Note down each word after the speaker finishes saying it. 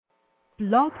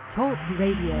Blog Talk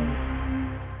Radio.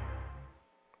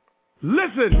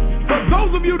 Listen, for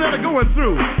those of you that are going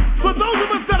through, for those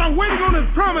of us that are waiting on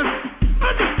His promise,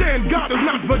 understand God has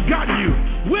not forgotten you.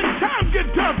 When times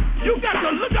get tough, you got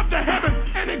to look up to heaven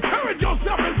and encourage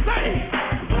yourself and say,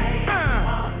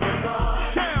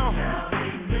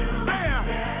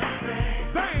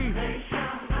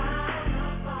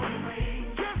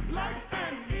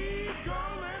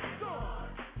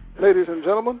 Ladies and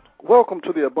gentlemen, welcome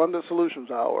to the Abundant Solutions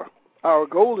Hour. Our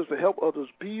goal is to help others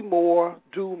be more,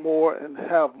 do more, and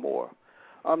have more.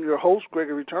 I'm your host,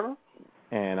 Gregory Turner.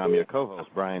 And I'm your co-host,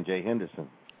 Brian J. Henderson.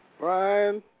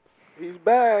 Brian, he's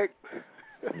back.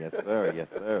 Yes, sir. Yes,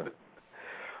 sir.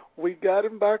 We got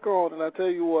him back on, and I tell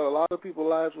you what, a lot of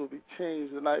people's lives will be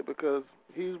changed tonight because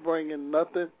he's bringing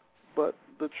nothing but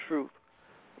the truth.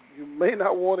 You may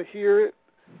not want to hear it,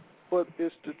 but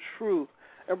it's the truth.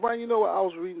 And, Brian, you know what? I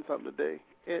was reading something today,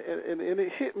 and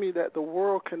it hit me that the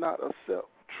world cannot accept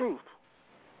truth.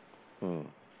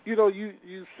 You know,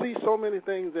 you see so many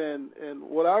things, and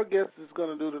what our guest is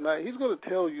going to do tonight, he's going to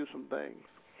tell you some things,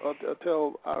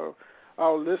 tell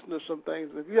our listeners some things.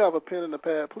 And if you have a pen and a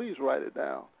pad, please write it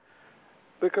down.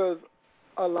 Because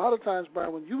a lot of times,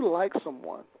 Brian, when you like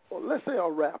someone, or let's say a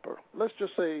rapper, let's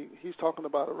just say he's talking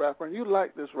about a rapper, and you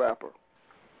like this rapper,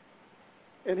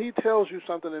 and he tells you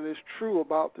something and it's true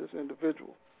about this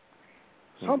individual.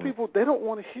 Some people, they don't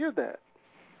want to hear that.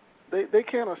 They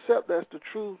can't accept that's the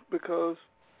truth because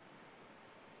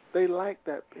they like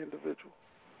that individual.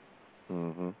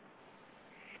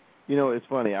 You know, it's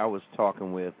funny. I was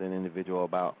talking with an individual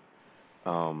about,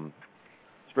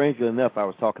 strangely enough, I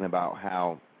was talking about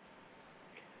how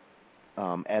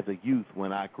as a youth,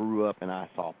 when I grew up and I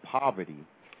saw poverty,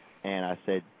 and I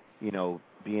said, you know,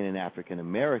 being an African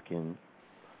American,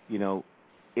 you know,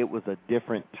 it was a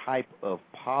different type of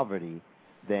poverty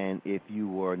than if you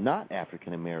were not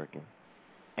African American.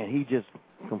 And he just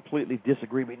completely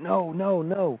disagreed with me.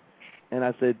 No. And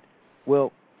I said,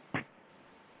 well,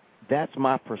 that's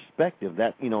my perspective.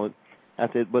 That, you know,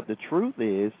 I said, but the truth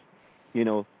is, you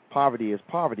know, poverty is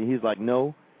poverty. He's like,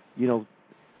 no, you know,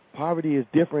 poverty is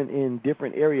different in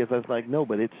different areas. I was like, no,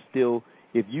 but it's still,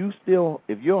 if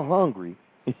you're hungry,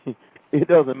 it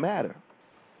doesn't matter.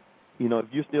 You know, if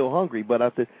you're still hungry. But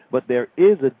I said, but there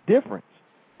is a difference.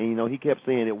 And, you know, he kept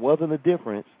saying it wasn't a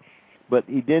difference, but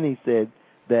he said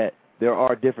that there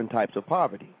are different types of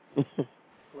poverty. Right.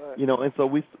 You know, and so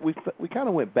we kind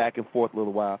of went back and forth a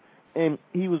little while, and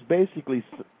he was basically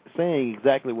saying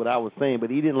exactly what I was saying, but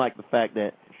he didn't like the fact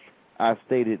that I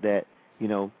stated that, you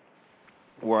know,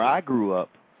 where I grew up,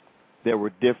 there were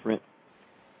different,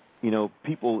 you know,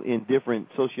 people in different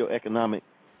socioeconomic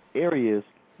areas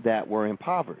that were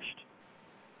impoverished.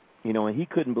 You know, and he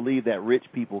couldn't believe that rich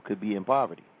people could be in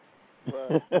poverty.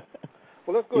 Right.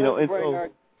 Well, let's go ahead and bring our...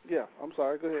 Yeah, I'm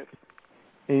sorry. Go ahead.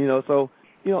 And, you know, so,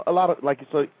 you know, a lot of,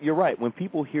 so you're right. When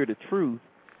people hear the truth,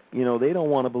 you know, they don't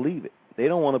want to believe it. They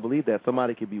don't want to believe that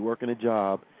somebody could be working a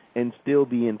job and still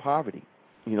be in poverty.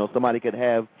 You know, somebody could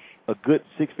have a good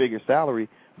six-figure salary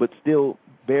but still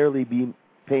barely be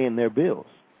paying their bills.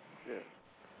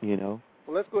 Yeah. You know?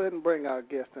 Well, let's go ahead and bring our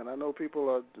guest in. I know people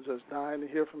are just dying to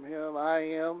hear from him. I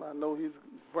am. I know he's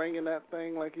bringing that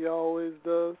thing like he always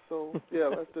does. So, yeah,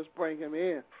 let's just bring him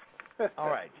in. All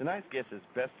right. Tonight's guest is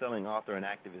best-selling author and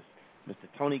activist, Mr.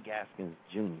 Tony Gaskins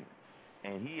Jr.,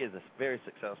 and he is a very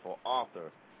successful author,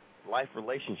 life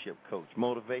relationship coach,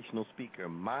 motivational speaker,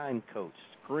 mind coach,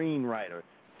 screenwriter,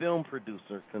 film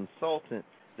producer, consultant.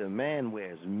 The man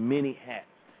wears many hats,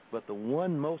 but the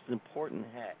one most important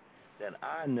hat that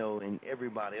I know and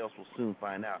everybody else will soon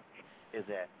find out is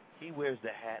that he wears the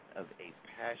hat of a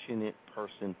passionate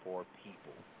person for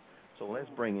people. So let's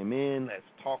bring him in. Let's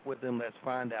talk with him. Let's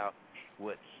find out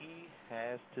what he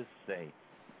has to say.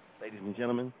 Ladies and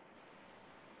gentlemen,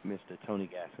 Mr. Tony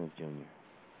Gaskins Jr.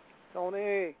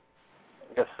 Tony.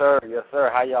 Yes, sir. Yes,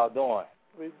 sir. How y'all doing?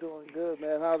 We're doing good,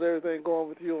 man. How's everything going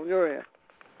with you on your end?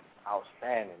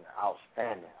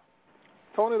 Outstanding.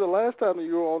 Tony, the last time that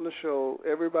you were on the show,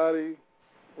 everybody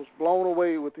was blown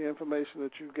away with the information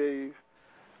that you gave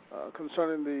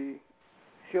concerning the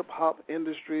hip-hop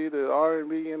industry, the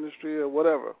R&B industry, or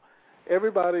whatever.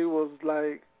 Everybody was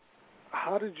like,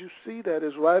 how did you see that?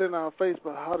 It's right in our face,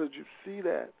 but how did you see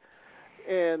that?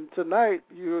 And tonight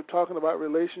you're talking about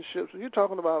relationships, and you're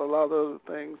talking about a lot of other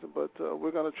things, but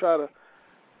we're going to try to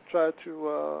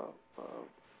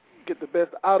get the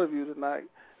best out of you tonight.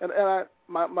 And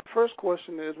my first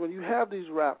question is, when you have these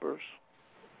rappers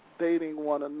dating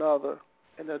one another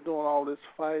and they're doing all this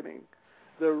fighting,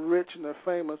 they're rich and they're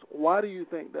famous, why do you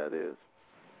think that is?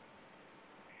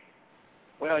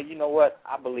 Well, you know what?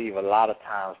 I believe a lot of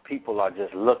times people are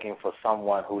just looking for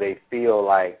someone who they feel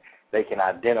like they can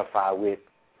identify with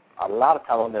a lot of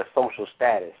times on their social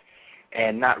status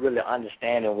and not really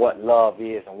understanding what love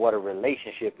is and what a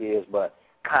relationship is, but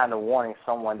kind of wanting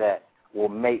someone that will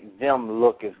make them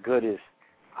look as good as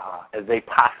they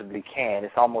possibly can.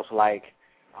 It's almost like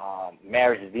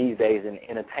marriages these days in the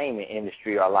entertainment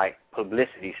industry are like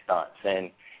publicity stunts,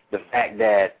 and the fact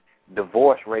that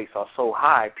divorce rates are so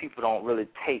high, people don't really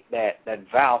take that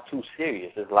vow too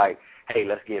serious. It's like, hey,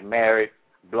 let's get married,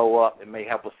 blow up. It may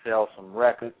help us sell some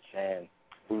records, and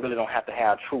we really don't have to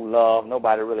have true love.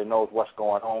 Nobody really knows what's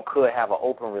going on. Could have an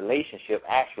open relationship,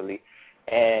 actually,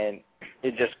 and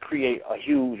it just create a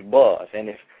huge buzz. And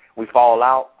if we fall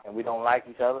out and we don't like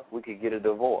each other, we could get a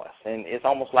divorce. And it's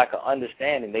almost like an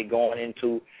understanding they going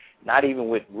into not even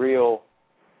with real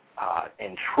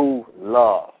and true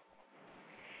love.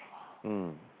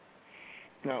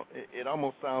 Now, it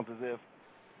almost sounds as if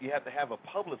you have to have a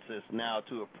publicist now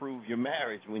to approve your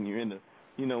marriage when you're in the,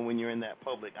 when you're in that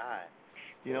public eye,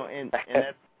 and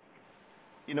that's,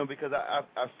 because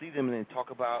I see them and they talk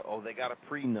about, they got a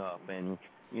prenup, and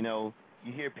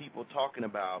you hear people talking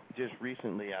about just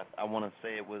recently. I want to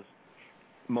say it was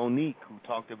Monique who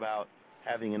talked about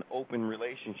having an open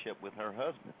relationship with her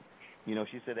husband.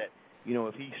 She said that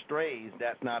if he strays,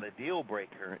 that's not a deal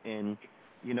breaker, and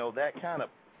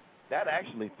that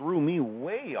actually threw me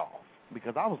way off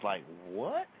because I was like,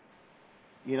 what?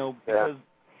 Because,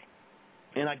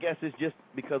 and I guess it's just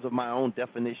because of my own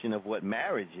definition of what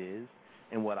marriage is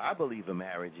and what I believe a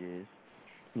marriage is.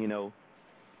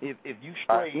 If you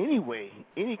stray anyway,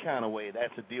 any kind of way,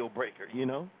 that's a deal breaker,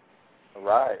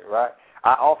 Right.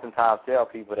 I oftentimes tell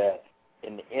people that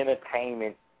in the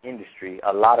entertainment industry,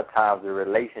 a lot of times the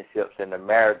relationships and the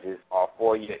marriages are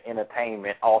for your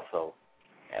entertainment also.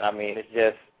 And, it's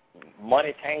just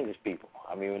money changes people.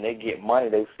 When they get money,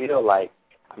 they feel like,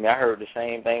 I heard the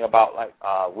same thing about, like,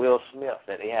 Will Smith,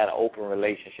 that they had an open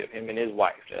relationship, him and his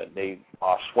wife. They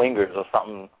are swingers or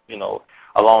something,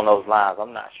 along those lines.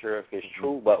 I'm not sure if it's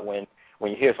true, but when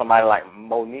you hear somebody like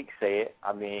Monique say it,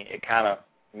 it kind of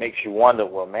makes you wonder,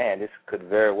 well, man, this could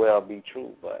very well be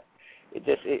true. But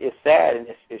it's sad, and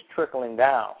it's trickling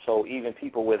down. So even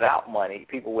people without money,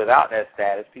 people without that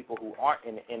status, people who aren't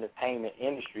in the entertainment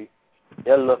industry,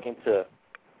 they're looking to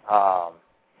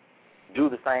do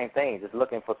the same thing, just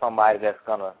looking for somebody that's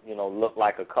going to, look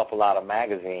like a couple out of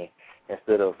magazine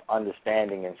instead of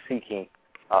understanding and seeking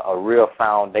a real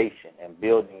foundation and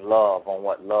building love on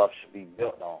what love should be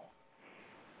built on.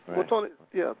 Right. Well,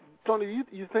 Tony,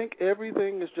 you think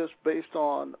everything is just based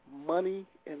on money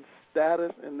and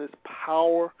status and this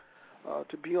power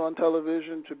to be on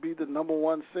television, to be the number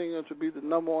one singer, to be the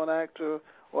number one actor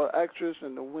or actress,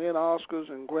 and to win Oscars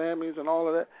and Grammys and all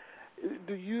of that?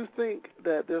 Do you think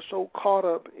that they're so caught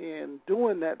up in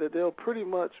doing that they'll pretty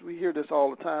much, we hear this all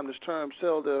the time, this term,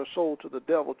 sell their soul to the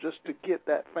devil just to get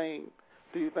that fame?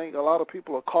 Do you think a lot of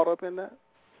people are caught up in that?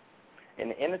 In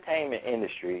the entertainment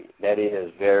industry, that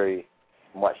is very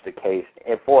much the case,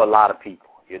 and for a lot of people,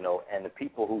 and the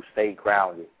people who stay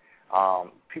grounded,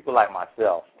 people like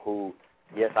myself who,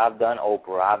 yes, I've done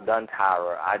Oprah, I've done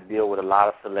Tyra, I deal with a lot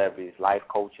of celebrities, life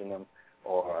coaching them,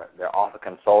 or they're author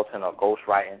consulting or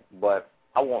ghostwriting, but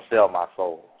I won't sell my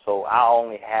soul. So I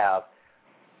only have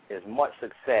as much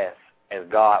success as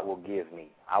God will give me.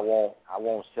 I won't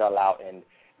sell out and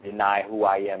deny who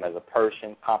I am as a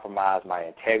person, compromise my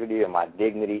integrity or my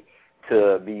dignity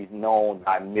to be known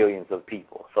by millions of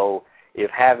people. So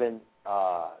if having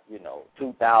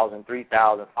 2,000,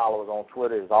 3,000 followers on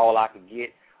Twitter is all I could get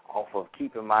off of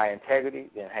keeping my integrity,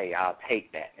 then hey, I'll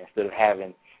take that instead of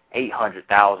having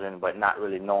 800,000 but not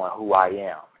really knowing who I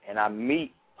am. And I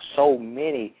meet so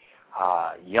many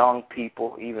young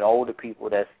people, even older people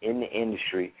that's in the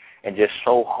industry and just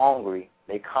so hungry,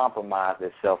 they compromise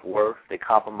their self-worth, they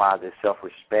compromise their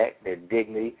self-respect, their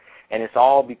dignity, and it's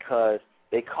all because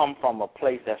they come from a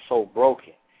place that's so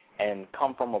broken and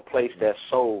come from a place that's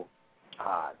so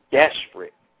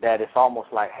desperate that it's almost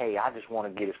like, hey, I just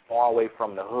want to get as far away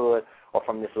from the hood or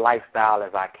from this lifestyle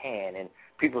as I can. And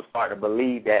people start to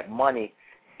believe that money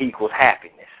equals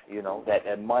happiness,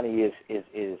 that money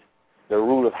is the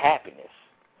root of happiness,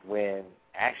 when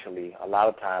actually a lot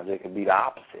of times it can be the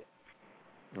opposite.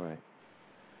 Right.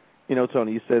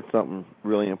 Tony, you said something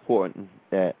really important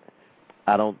that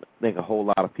I don't think a whole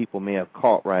lot of people may have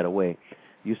caught right away.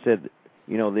 You said,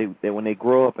 they when they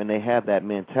grow up and they have that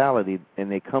mentality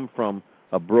and they come from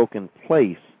a broken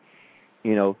place,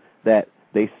 that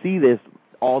they see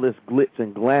all this glitz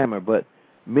and glamour, but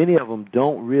many of them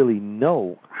don't really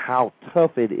know how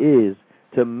tough it is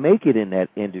to make it in that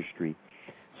industry.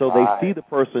 so they see the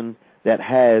person that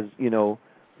has,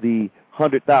 the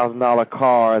 $100,000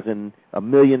 cars and $1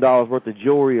 million worth of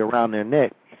jewelry around their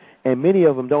neck, and many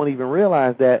of them don't even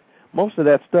realize that most of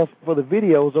that stuff for the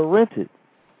videos are rented,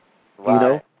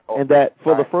 and that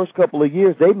for the first couple of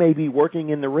years they may be working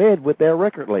in the red with their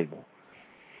record label.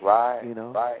 Right.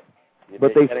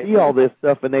 But they see all this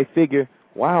stuff and they figure,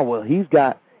 wow, well, he's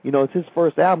got, it's his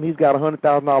first album, he's got a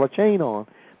 $100,000 chain on.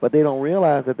 But they don't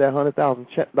realize that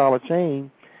 $100,000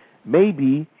 chain may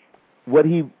be what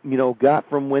he, got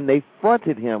from when they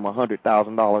fronted him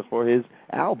 $100,000 for his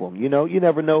album. You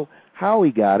never know how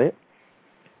he got it.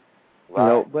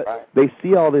 But they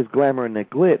see all this glamour and the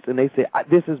glitz, and they say,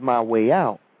 this is my way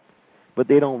out. But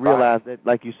they don't realize that,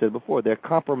 like you said before, they're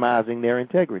compromising their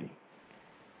integrity.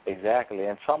 Exactly,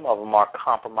 and some of them are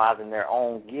compromising their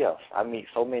own gifts. I meet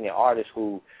so many artists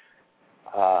who,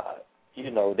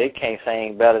 they can't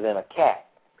sing better than a cat,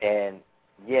 and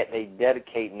yet they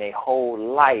dedicating their whole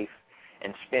life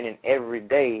and spending every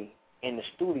day in the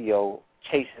studio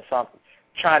chasing something,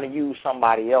 trying to use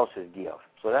somebody else's gift.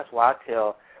 So that's why I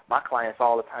tell my clients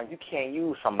all the time, you can't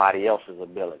use somebody else's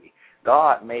ability.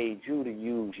 God made you to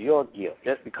use your gift.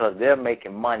 Just because they're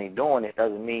making money doing it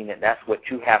doesn't mean that that's what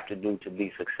you have to do to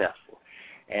be successful.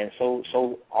 And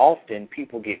so often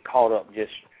people get caught up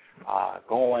just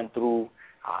going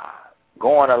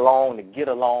along to get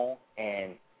along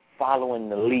and following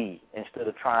the lead instead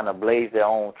of trying to blaze their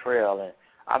own trail. And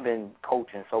I've been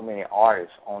coaching so many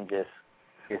artists on just,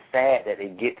 it's sad that they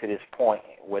get to this point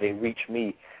where they reach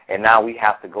me, and now we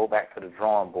have to go back to the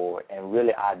drawing board and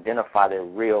really identify their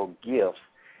real gifts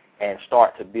and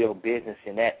start to build business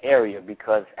in that area,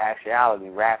 because actuality,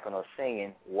 rapping or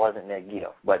singing wasn't their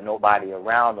gift. But nobody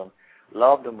around them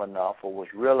loved them enough or was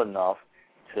real enough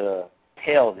to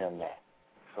tell them that.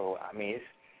 So, I mean,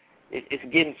 it's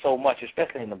getting so much,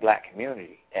 especially in the black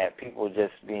community, that people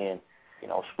just being,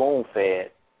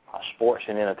 spoon-fed sports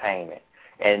and entertainment.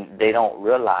 And they don't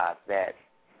realize that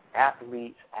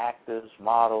athletes, actors,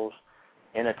 models,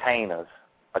 entertainers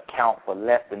account for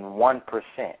less than 1%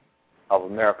 of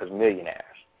America's millionaires.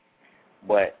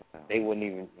 But they wouldn't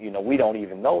even, we don't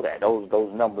even know that.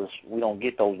 Those numbers, we don't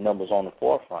get those numbers on the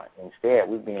forefront. Instead,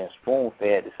 we're being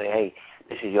spoon-fed to say, hey,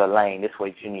 this is your lane, this is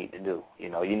what you need to do.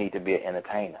 You need to be an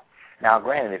entertainer. Now,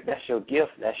 granted, if that's your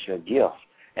gift, that's your gift.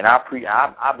 And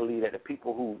I believe that the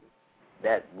people who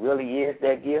that really is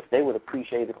their gift, they would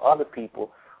appreciate if other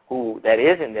people who that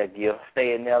isn't their gift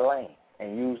stay in their lane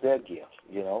and use their gifts,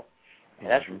 And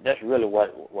that's really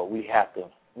what we have to,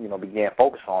 begin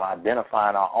focus on,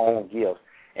 identifying our own gifts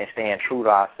and staying true to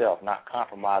ourselves, not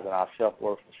compromising our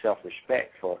self-worth and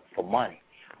self-respect for money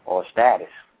or status.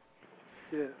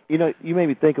 Yeah. You made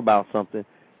me think about something.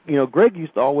 Greg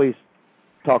used to always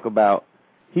talk about,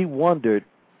 he wondered,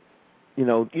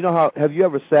 how, have you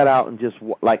ever sat out and just,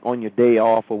 like on your day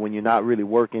off or when you're not really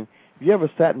working, have you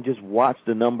ever sat and just watched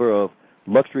the number of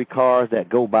luxury cars that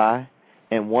go by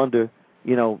and wonder,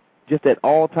 just at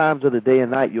all times of the day and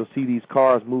night, you'll see these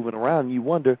cars moving around, and you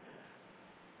wonder,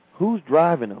 who's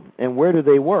driving them and where do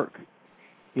they work?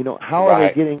 How are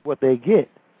they getting what they get?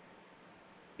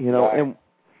 And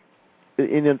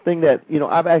the thing that,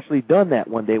 I've actually done that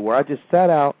one day where I just sat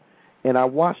out and I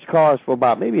watched cars for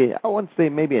about maybe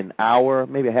an hour,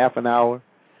 maybe half an hour,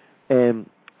 and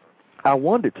I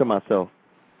wondered to myself,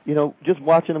 just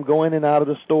watching them go in and out of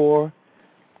the store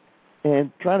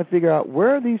and trying to figure out,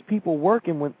 where are these people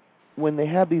working when they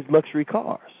have these luxury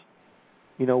cars?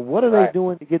 What are they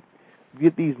doing to get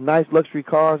these nice luxury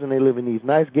cars, and they live in these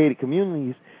nice gated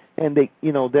communities, and they,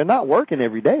 they're not working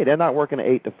every day. They're not working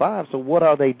 8 to 5, so what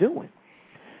are they doing?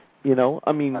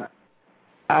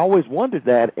 I always wondered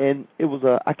that, and it was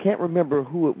I can't remember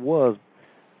who it was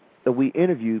that we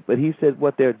interviewed, but he said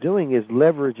what they're doing is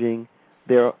leveraging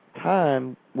their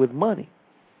time with money.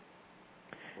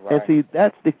 And see,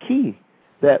 that's the key,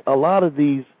 that a lot of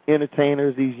these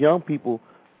entertainers, these young people,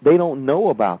 they don't know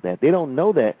about that. They don't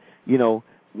know that,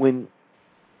 when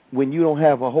you don't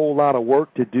have a whole lot of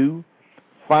work to do,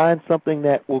 find something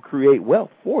that will create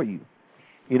wealth for you.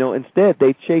 Instead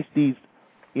they chase these,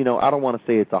 I don't want to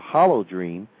say it's a hollow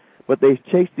dream, but they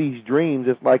chase these dreams.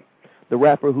 It's like the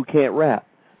rapper who can't rap,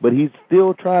 but he's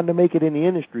still trying to make it in the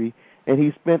industry, and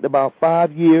he spent about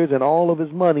 5 years and all of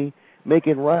his money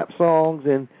making rap songs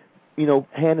and,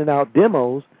 handing out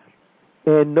demos,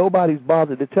 and nobody's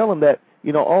bothered to tell him that,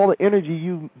 all the energy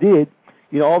you did,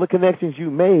 all the connections you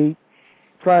made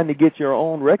trying to get your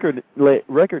own record,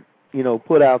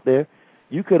 put out there,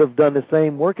 you could have done the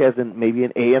same work as maybe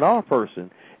an A&R person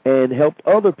and helped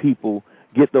other people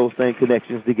get those same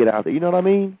connections to get out there. You know what I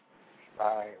mean?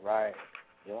 Right.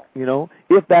 Yeah.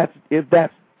 If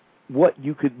that's what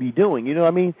you could be doing. You know what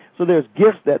I mean? So there's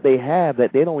gifts that they have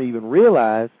that they don't even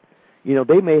realize. You know,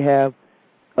 they may have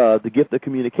the gift of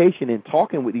communication and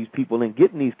talking with these people and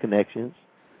getting these connections,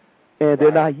 and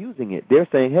they're not using it. They're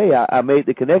saying, hey, I made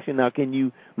the connection. Now can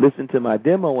you listen to my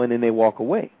demo? And then they walk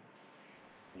away.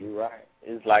 You're right.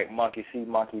 It's like monkey see,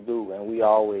 monkey do, and we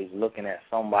always looking at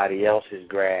somebody else's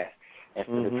grass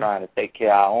instead of trying to take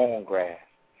care of our own grass.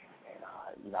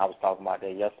 And, I was talking about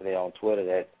that yesterday on Twitter,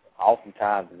 that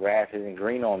oftentimes the grass isn't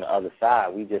green on the other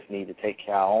side. We just need to take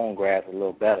care of our own grass a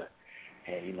little better,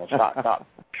 and stop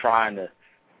trying to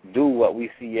do what we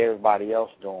see everybody else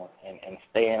doing, and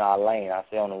stay in our lane. I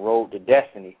say on the road to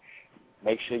destiny,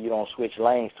 make sure you don't switch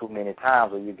lanes too many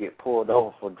times or you get pulled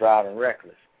over for driving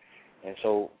reckless. And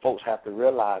so folks have to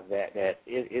realize that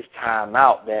it's time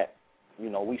out that,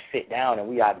 we sit down and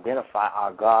we identify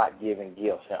our God-given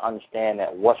gifts and understand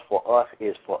that what's for us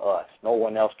is for us. No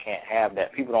one else can't have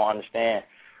that. People don't understand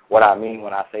what I mean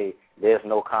when I say there's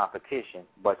no competition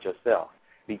but yourself,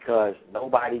 because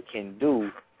nobody can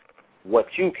do what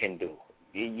you can do.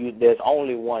 There's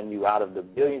only one you. Out of the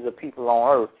billions of people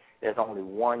on earth, there's only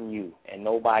one you, and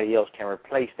nobody else can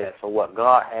replace that. So what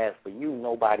God has for you,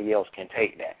 nobody else can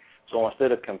take that. So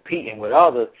instead of competing with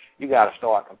others, you got to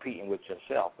start competing with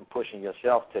yourself and pushing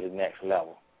yourself to the next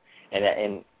level.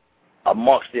 And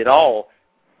amongst it all,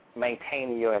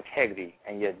 maintaining your integrity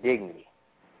and your dignity.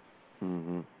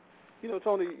 Mm-hmm.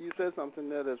 Tony, you said something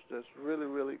there that's really,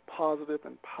 really positive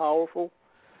and powerful.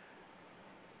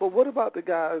 But what about the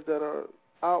guys that are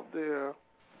out there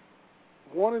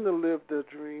wanting to live their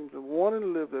dreams and wanting to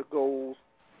live their goals,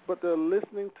 but they're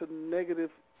listening to negative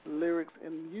lyrics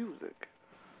in music?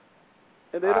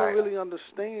 And they don't really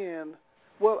understand.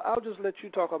 Well, I'll just let you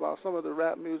talk about some of the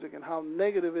rap music and how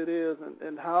negative it is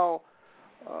and how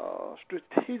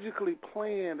strategically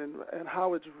planned and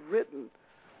how it's written,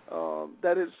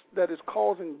 that is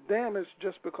causing damage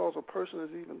just because a person is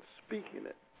even speaking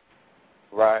it.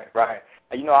 Right.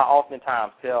 I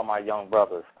oftentimes tell my young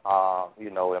brothers,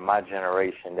 in my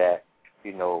generation that,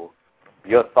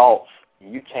 your thoughts,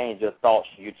 you change your thoughts,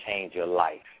 you change your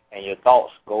life. And your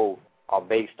thoughts are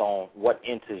based on what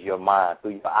enters your mind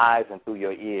through your eyes and through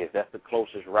your ears. That's the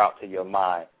closest route to your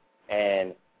mind.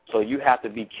 And so you have to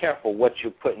be careful what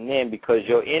you're putting in, because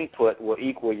your input will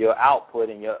equal your output,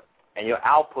 and your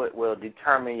output will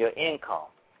determine your income.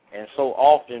 And so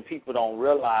often people don't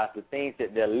realize the things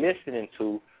that they're listening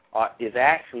to is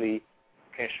actually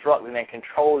constructing and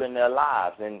controlling their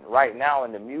lives. And right now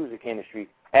in the music industry,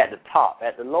 at the top,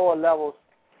 at the lower levels,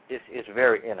 it's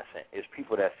very innocent. It's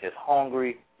people that's just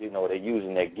hungry. They're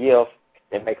using their gift.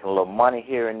 They're making a little money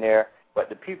here and there. But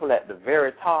the people at the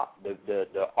very top, the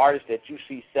artists that you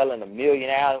see selling 1 million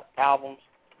albums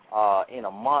in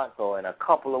a month or in a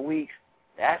couple of weeks,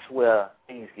 that's where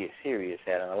things get serious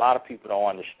at. And a lot of people don't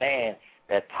understand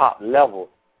that top level.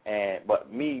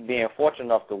 But me being fortunate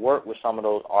enough to work with some of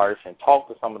those artists and talk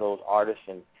to some of those artists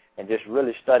and just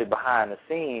really study behind the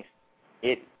scenes,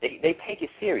 they take it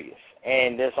serious.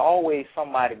 And there's always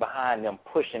somebody behind them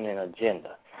pushing an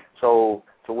agenda. So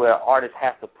to where artists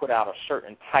have to put out a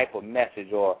certain type of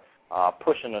message or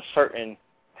pushing a certain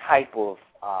type of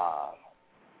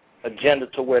agenda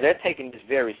to where they're taking this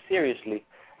very seriously.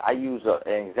 I use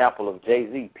an example of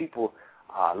Jay-Z. People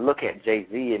look at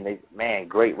Jay-Z and they, man,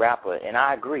 great rapper. And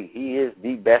I agree. He is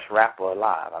the best rapper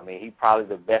alive. I mean, he's probably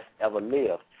the best ever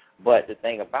lived. But the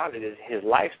thing about it is his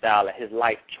lifestyle and his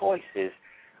life choices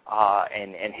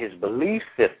and his belief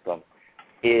system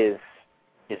is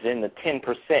in the 10%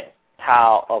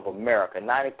 percentile of America.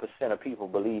 90% of people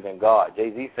believe in God.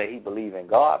 Jay-Z say he believes in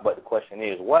God, but the question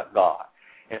is, what God?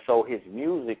 And so his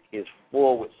music is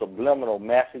full with subliminal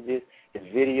messages. His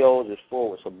videos is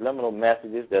full with subliminal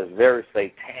messages that's very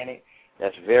satanic,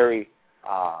 that's very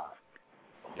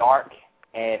dark.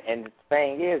 And the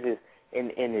thing is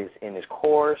in his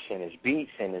chorus, in his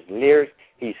beats, in his lyrics,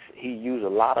 he used a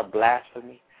lot of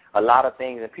blasphemy, a lot of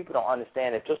things, and people don't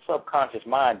understand that your subconscious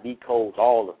mind decodes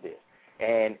all of this.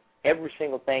 And every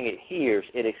single thing it hears,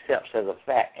 it accepts as a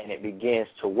fact, and it begins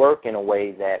to work in a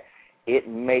way that it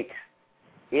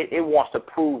wants to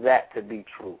prove that to be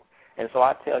true. And so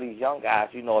I tell these young guys,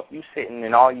 if you're sitting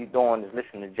and all you're doing is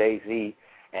listening to Jay-Z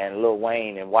and Lil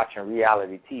Wayne and watching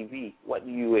reality TV, what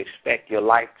do you expect your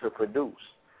life to produce?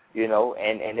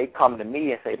 And they come to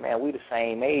me and say, man, we the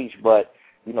same age, but,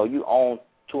 you own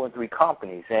 2 and 3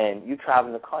 companies, and you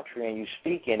traveling the country and you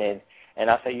speaking, and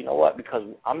I say, you know what, because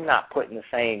I'm not putting the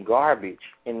same garbage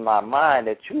in my mind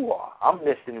that you are. I'm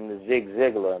listening to Zig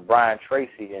Ziglar and Brian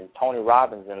Tracy and Tony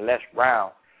Robbins and Les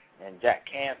Brown and Jack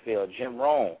Canfield, Jim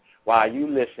Rohn, while you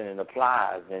listening to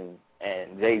Plies and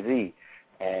Jay-Z.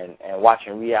 and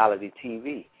watching reality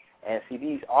TV. And see,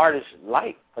 these artists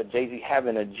like Jay-Z have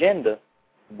an agenda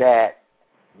that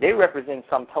they represent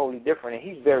something totally different, and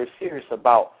he's very serious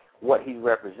about what he's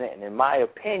representing. In my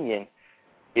opinion,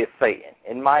 it's Satan.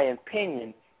 In my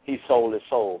opinion, he sold his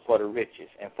soul for the riches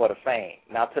and for the fame.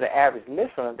 Now, to the average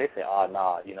listener, they say, oh,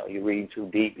 no, you're reading too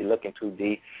deep, you're looking too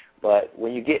deep. But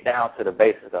when you get down to the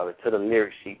basics of it, to the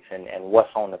lyric sheets and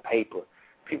what's on the paper,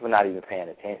 people not even paying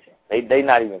attention. They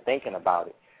not even thinking about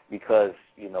it because,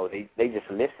 they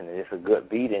just listen. It's a good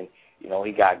beat and,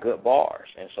 he got good bars.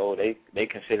 And so they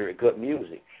consider it good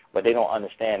music. But they don't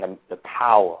understand the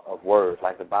power of words.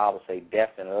 Like the Bible says, death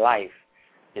and life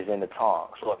is in the tongue.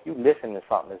 So if you listen to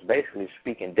something that's basically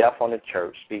speaking death on the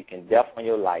church, speaking death on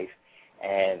your life,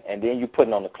 and then you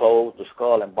putting on the clothes, the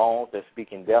skull and bones that's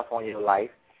speaking death on your life,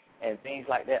 and things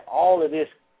like that, all of this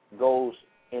goes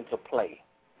into play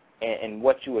and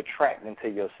what you attract into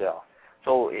yourself.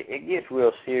 So it gets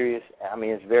real serious. I mean,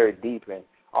 it's very deep, and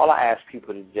all I ask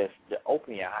people to just to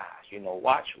open your eyes,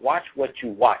 watch what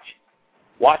you watch.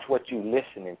 Watch what you're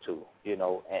listening to,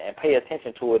 and pay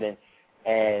attention to it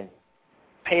and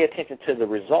pay attention to the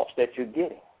results that you're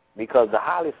getting, because the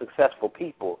highly successful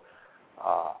people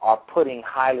are putting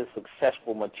highly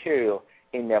successful material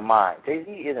in their mind.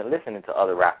 Jay-Z isn't listening to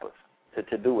other rappers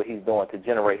to do what he's doing to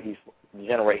generate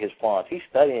his funds. He's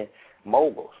studying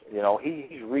moguls.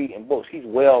 He's reading books. He's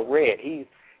well read.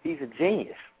 He's a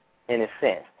genius in a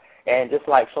sense. And just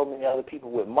like so many other people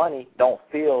with money don't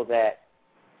feel that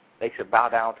they should bow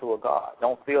down to a God,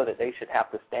 don't feel that they should have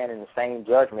to stand in the same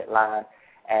judgment line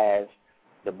as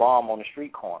the bum on the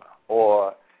street corner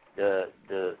or the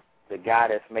guy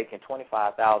that's making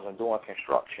 $25,000 doing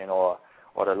construction or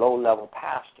the low-level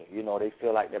pastor. They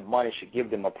feel like that money should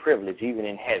give them a privilege even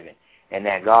in heaven, and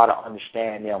that God will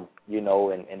understand them,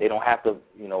 and they don't have to,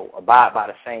 abide by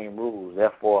the same rules,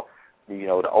 therefore,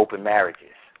 the open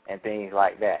marriages and things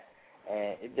like that.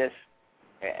 And it just,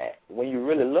 when you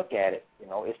really look at it,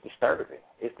 it's disturbing.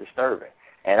 It's disturbing.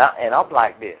 And I'm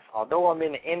like this. Although I'm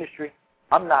in the industry,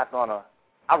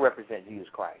 I represent Jesus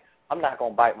Christ. I'm not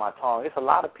going to bite my tongue. There's a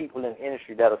lot of people in the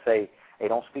industry that'll say, hey,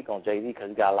 don't speak on Jay-Z because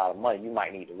he got a lot of money. You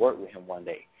might need to work with him one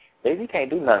day. Jay-Z can't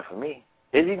do nothing for me.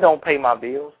 Jay-Z don't pay my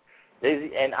bills.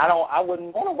 Jay-Z, and I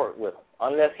wouldn't want to work with him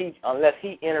unless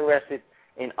he interested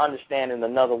in understanding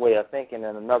another way of thinking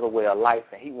and another way of life,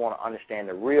 and he want to understand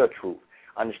the real truth,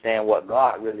 understand what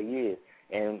God really is.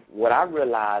 And what I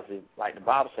realize is, like the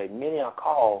Bible says, many are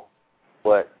called,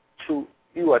 but few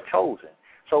are chosen.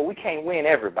 So we can't win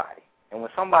everybody. And when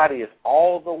somebody is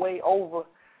all the way over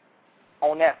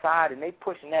on that side and they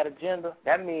pushing that agenda,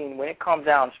 that means when it comes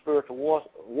down to spiritual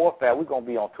warfare, we're going to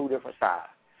be on two different sides.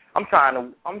 I'm trying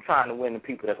to win the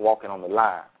people that's walking on the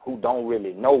line who don't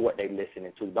really know what they're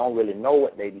listening to, don't really know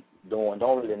what they're doing,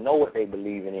 don't really know what they're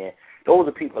believing in. Those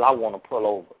are people I want to pull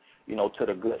over, to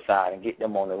the good side and get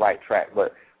them on the right track.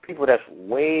 But people that's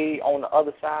way on the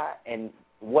other side and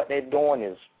what they're doing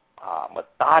is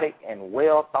methodic and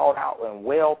well thought out and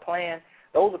well planned,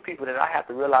 those are people that I have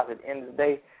to realize at the end of the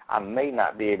day, I may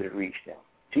not be able to reach them.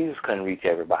 Jesus couldn't reach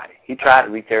everybody. He tried to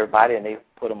reach everybody, and they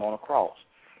put him on a cross.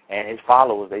 And his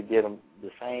followers, they did him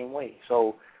the same way.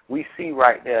 So we see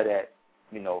right there that,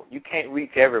 you can't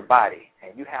reach everybody,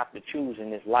 and you have to choose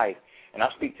in this life. And I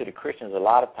speak to the Christians a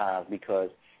lot of times because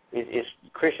it's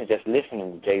Christians just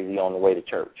listening to Jay-Z on the way to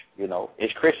church.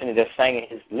 It's Christians just singing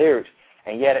his lyrics,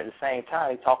 and yet at the same time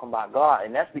they're talking about God,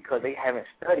 and that's because they haven't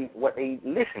studied what they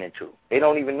listening to. They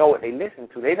don't even know what they listen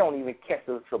to. They don't even catch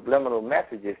the subliminal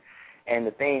messages and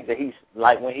the things that he's,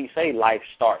 like when he say life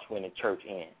starts when the church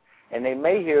ends. And they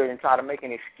may hear it and try to make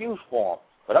an excuse for him.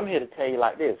 But I'm here to tell you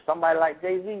like this. Somebody like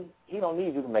Jay-Z, he don't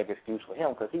need you to make an excuse for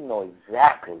him because he knows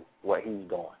exactly what he's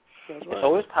doing. That's right.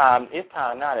 So it's time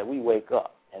now that we wake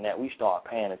up and that we start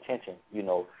paying attention,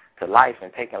 to life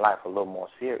and taking life a little more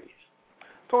serious.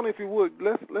 Tony, if you would,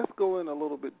 let's go in a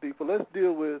little bit deeper. Let's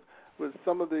deal with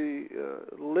some of the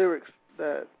lyrics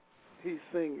that he's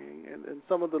singing and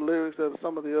some of the lyrics that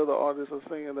some of the other artists are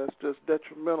singing that's just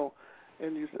detrimental.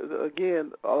 And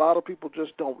again, a lot of people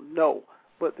just don't know,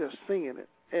 but they're singing it.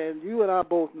 And you and I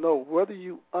both know whether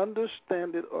you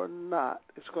understand it or not,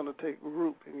 it's going to take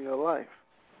root in your life.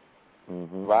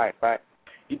 Mm-hmm. Right.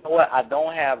 You know what? I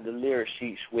don't have the lyric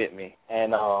sheets with me.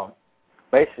 And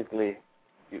basically,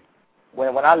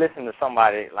 when I listen to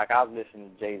somebody, like I was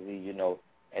listening to Jay-Z,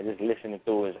 and just listening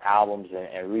through his albums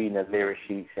and reading the lyric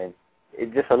sheets, and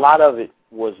it just a lot of it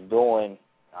was doing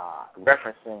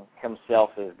referencing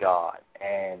himself as God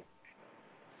and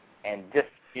just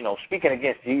speaking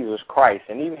against Jesus Christ,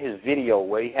 and even his video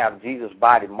where he have Jesus'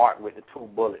 body marked with the two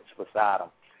bullets beside him,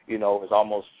 is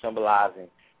almost symbolizing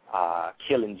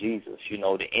killing Jesus,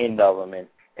 the end of him,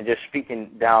 and just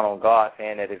speaking down on God,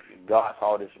 saying that if God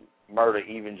saw this murder,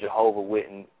 even Jehovah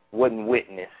wouldn't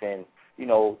witness, and,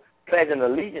 pledging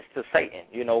allegiance to Satan,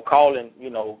 calling,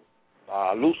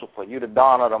 Lucifer, you the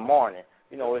dawn of the morning.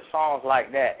 It songs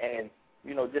like that, and,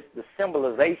 just the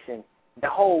symbolization, the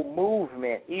whole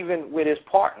movement, even with his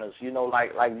partners,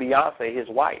 like Beyonce, his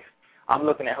wife. I'm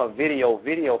looking at her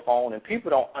video phone, and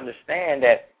people don't understand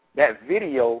that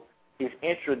video is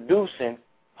introducing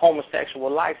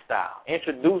homosexual lifestyle,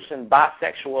 introducing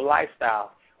bisexual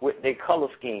lifestyle with their color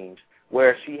schemes,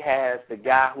 where she has the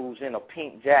guy who's in a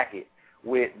pink jacket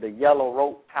with the yellow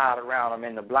rope tied around him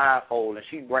in the blindfold, and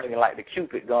she's bringing like the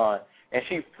Cupid gun, and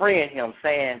she's freeing him,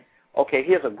 saying, okay,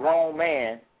 here's a grown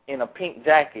man in a pink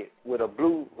jacket with a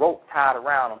blue rope tied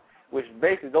around him, which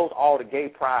basically those are all the gay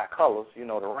pride colors, the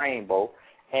rainbow,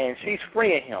 and she's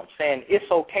freeing him, saying it's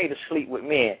okay to sleep with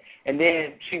men. And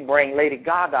then she brings Lady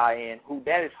Gaga in, who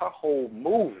that is her whole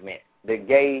movement, the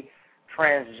gay,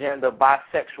 transgender,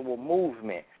 bisexual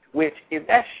movement, which if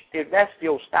that's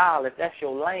your style, if that's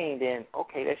your lane, then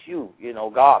okay, that's you,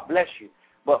 God bless you.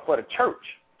 But for the church,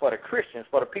 for the Christians,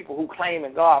 for the people who claim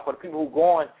in God, for the people who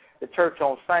going to church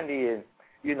on Sunday and,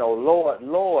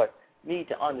 Lord, need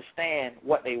to understand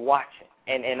what they watching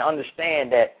and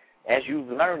understand that as you've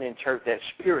learned in church that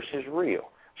spirits is real.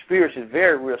 Spirits is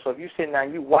very real. So if you're sitting down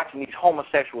and you watching these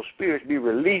homosexual spirits be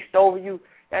released over you,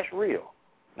 that's real.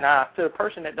 Now, to the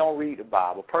person that don't read the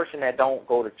Bible, person that don't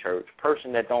go to church,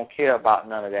 person that don't care about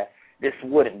none of that, this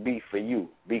wouldn't be for you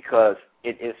because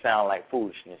it sounds like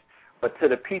foolishness. But to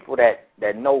the people that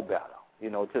know better,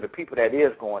 to the people that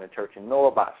is going to church and know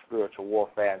about spiritual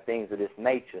warfare and things of this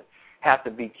nature, have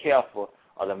to be careful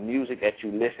of the music that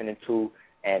you're listening to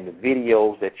and the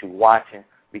videos that you're watching,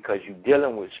 because you're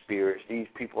dealing with spirits. These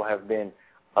people have been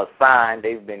assigned,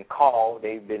 they've been called,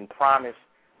 they've been promised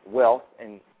wealth,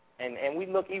 and we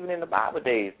look even in the Bible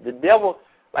days. The devil,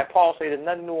 like Paul said, there's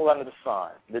nothing new under the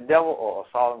sun. The devil, or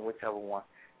Solomon, whichever one,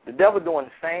 the devil doing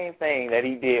the same thing that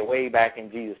he did way back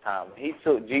in Jesus' time. He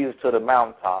took Jesus to the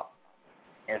mountaintop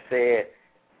and said,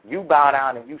 you bow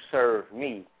down and you serve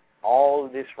me, all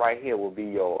of this right here will be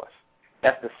yours.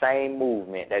 That's the same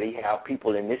movement that he have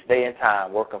people in this day and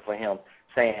time working for him,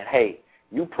 saying, hey,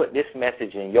 you put this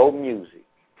message in your music.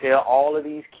 Tell all of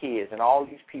these kids and all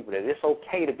these people that it's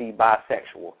okay to be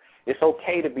bisexual. It's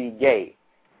okay to be gay.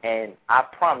 And I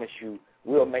promise you,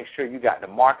 we'll make sure you got the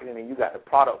marketing and you got the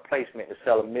product placement to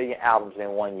sell 1 million albums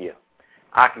in 1 year.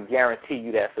 I can guarantee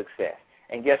you that success.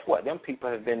 And guess what? Them people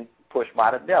have been pushed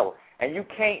by the devil. And you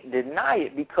can't deny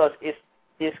it because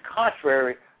it's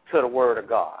contrary to the word of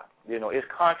God. It's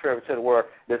contrary to the word.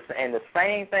 And the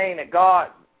same thing that God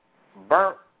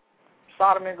burnt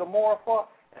Sodom and Gomorrah for,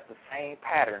 that's the same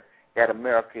pattern that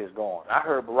America is going. I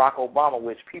heard Barack Obama,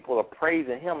 which people are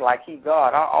praising him like he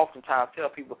God. I oftentimes tell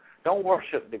people, don't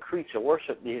worship the creature,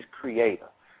 worship his creator.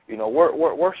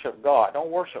 Worship God,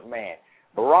 don't worship man.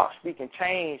 Barack speaking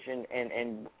change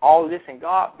and all this, and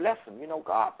God bless him.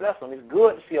 God bless him. It's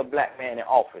good to see a black man in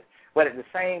office. But at the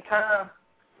same time,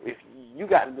 if you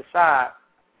got to decide,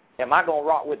 am I going to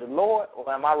rock with the Lord or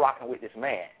am I rocking with this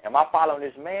man? Am I following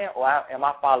this man or am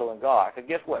I following God? Because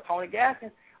guess what? Tony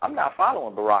Gaskins, I'm not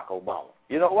following Barack Obama.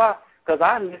 You know why? Because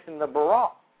I listen to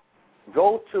Barack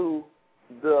go to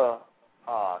the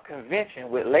convention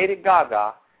with Lady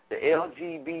Gaga, the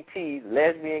LGBT,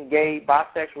 lesbian, gay,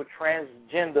 bisexual,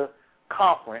 transgender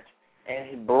conference,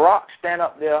 and Barack stand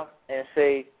up there and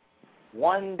say,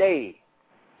 one day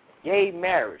gay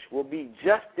marriage will be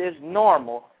just as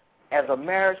normal as a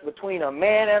marriage between a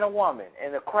man and a woman,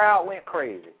 and the crowd went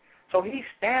crazy. So he's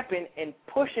stamping and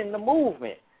pushing the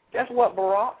movement. Guess what,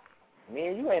 Barack? Me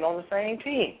and you ain't on the same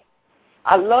team.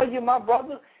 I love you, my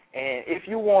brother, and if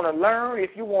you want to learn,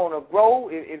 if you want to grow,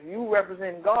 if you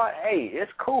represent God, hey,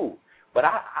 it's cool. But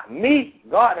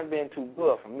God done been too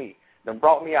good for me. Done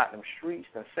brought me out them streets,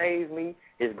 done saved me,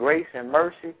 his grace and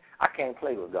mercy. I can't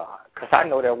play with God because I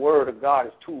know that word of God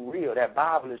is too real. That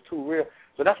Bible is ttoo real.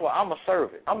 So that's why I'm a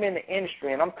servant. I'm in the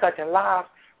industry and I'm touching lives,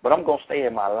 but I'm going to stay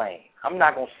in my lane. I'm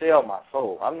not going to sell my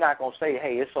soul. I'm not going to say,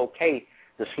 hey, it's okay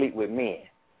to sleep with men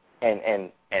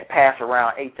and pass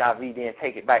around HIV, then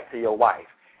take it back to your wife,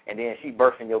 and then she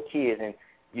birthing your kids and,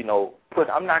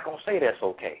 I'm not going to say that's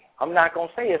okay. I'm not going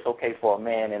to say it's okay for a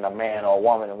man and or a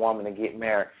woman and woman to get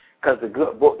married because the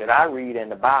good book that I read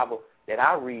and the Bible that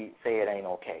I read say it ain't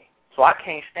okay. So I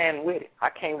can't stand with it. I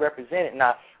can't represent it.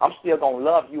 Now, I'm still going to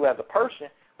love you as a person,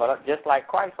 but just like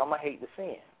Christ, I'm going to hate the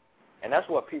sin. And that's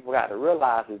what people got to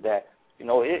realize is that,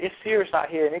 it's serious out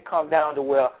here, and it comes down to,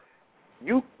 well,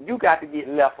 you got to get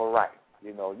left or right.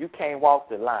 You know, you can't walk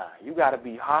the line. You got to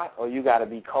be hot or you got to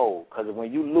be cold. Because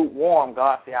when you lukewarm,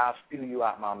 God said, I'll spew you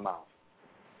out my mouth.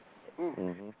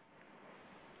 Mm-hmm.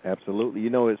 Absolutely. You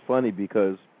know, it's funny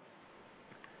because,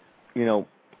 you know,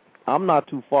 I'm not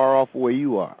too far off where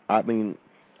you are. I mean,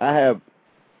 I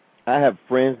have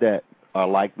friends that are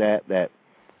like that,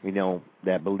 you know,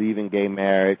 that believe in gay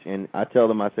marriage. And I tell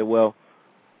them, I say, well,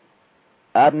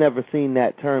 I've never seen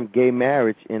that term gay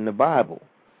marriage in the Bible.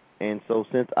 And so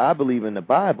since I believe in the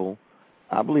Bible,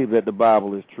 I believe that the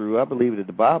Bible is true. I believe that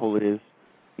the Bible is,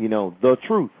 you know, the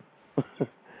truth.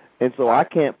 And so I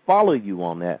can't follow you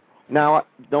on that. Now,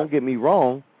 don't get me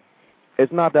wrong.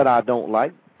 It's not that I don't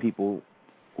like people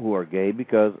who are gay,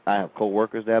 because I have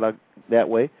coworkers that are that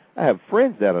way. I have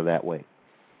friends that are that way,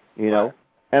 you know,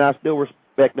 and I still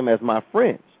respect them as my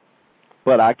friends.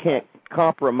 But I can't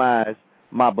compromise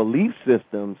my belief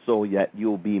system so that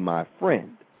you'll be my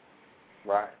friend.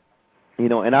 Right. You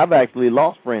know, and I've actually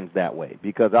lost friends that way,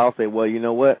 because I'll say, well, you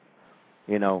know what,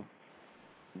 you know,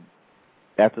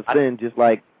 that's a sin just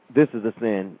like this is a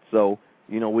sin. So,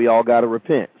 you know, we all got to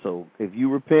repent. So if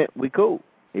you repent, we cool.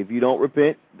 If you don't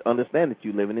repent, understand that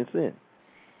you're living in sin.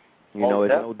 You know,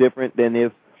 it's no different than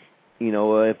if, you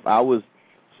know, if I was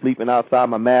sleeping outside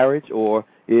my marriage, or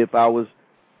if I was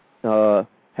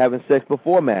having sex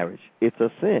before marriage. It's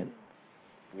a sin.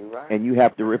 You're right. And you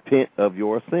have to repent of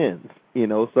your sins. You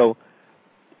know, so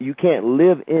you can't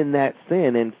live in that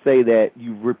sin and say that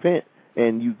you repent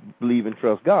and you believe and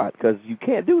trust God, because you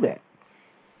can't do that.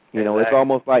 You know, it's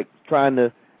almost like trying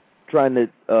to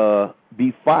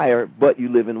be fire, but you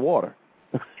live in water.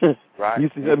 Right. You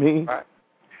see what I mean? Right.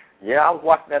 Yeah, I was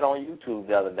watching that on YouTube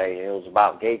the other day. It was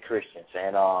about gay Christians,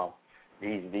 and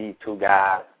these two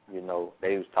guys, you know,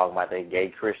 they was talking about they gay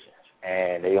Christians,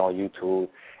 and they on YouTube.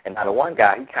 And now the one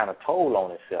guy, he kind of told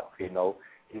on himself, you know.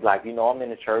 He's like, you know, I'm in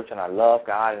the church and I love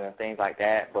God and things like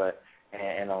that, but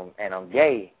and I'm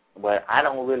gay, but I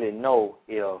don't really know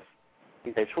if.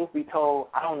 He said, truth be told,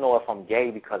 I don't know if I'm gay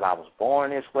because I was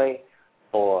born this way,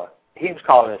 or he was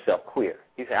calling himself queer.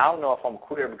 He said, I don't know if I'm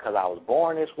queer because I was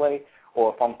born this way,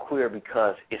 or if I'm queer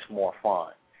because it's more fun.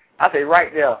 I said,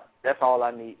 right there, that's all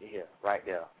I need to hear, right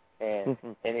there. And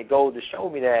and it goes to show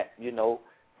me that, you know,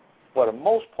 for the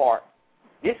most part,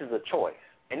 this is a choice.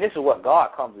 And this is what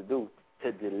God comes to do,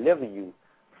 to deliver you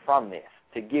from this,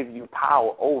 to give you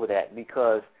power over that,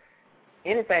 because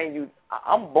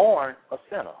I'm born a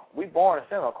sinner. We're born a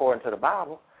sinner according to the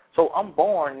Bible. So I'm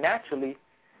born naturally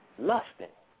lusting.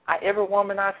 Every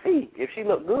woman I see, if she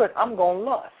look good, I'm going to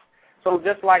lust. So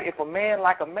just like if a man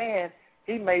like a man,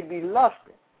 he may be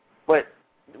lusting. But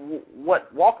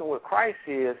what walking with Christ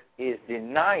is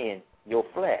denying your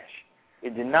flesh.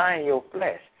 It's denying your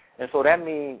flesh. And so that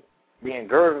means being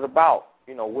girded about,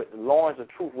 you know, with the loins of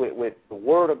truth, with the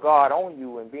word of God on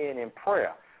you, and being in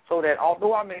prayer. So that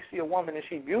although I may see a woman and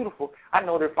she's beautiful, I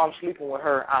know that if I'm sleeping with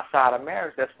her outside of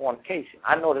marriage, that's fornication.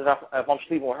 I know that if I'm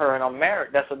sleeping with her and I'm married,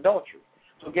 that's adultery.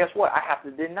 So guess what? I have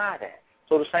to deny that.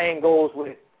 So the same goes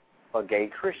with a gay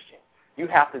Christian. You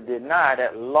have to deny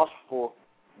that lustful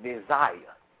desire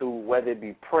through whether it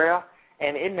be prayer,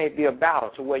 and it may be a battle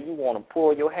to where you want to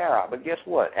pull your hair out. But guess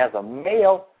what? As a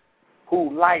male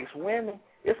who likes women,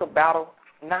 it's a battle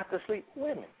not to sleep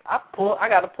with women. I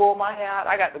got to pull my hair out.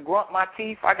 I got to grunt my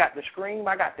teeth. I got to scream.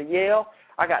 I got to yell.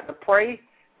 I got to pray.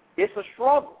 It's a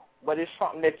struggle, but it's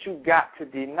something that you got to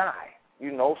deny,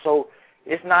 you know. So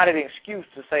it's not an excuse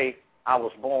to say I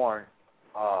was born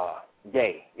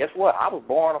gay. Guess what? I was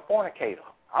born a fornicator.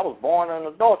 I was born an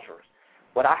adulteress,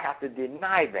 but I have to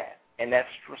deny that. And that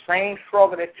same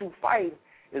struggle that you fight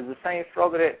is the same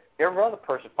struggle that every other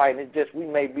person fighting. It's just we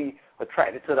may be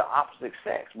attracted to the opposite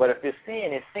sex. But if it's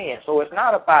sin, it's sin. So it's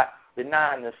not about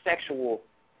denying the sexual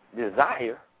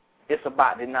desire. It's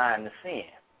about denying the sin.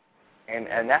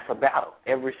 And that's a battle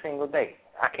every single day.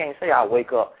 I can't say I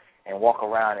wake up and walk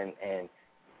around and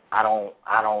I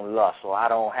don't lust, or I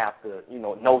don't have to, you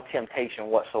know, no temptation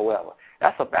whatsoever.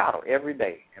 That's a battle every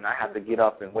day. And I have to get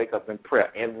up and wake up in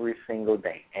prayer every single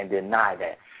day and deny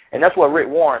that. And that's what Rick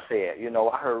Warren said. You know,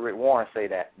 I heard Rick Warren say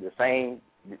that. The same,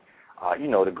 you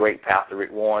know, the great pastor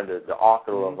Rick Warren, the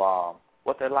author of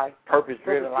what's that like?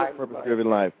 Purpose-driven life. Purpose-driven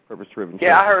life. Purpose-driven.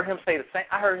 Yeah, I heard him say the same.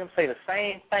 I heard him say the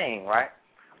same thing, right,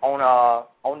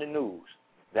 on the news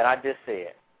that I just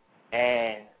said.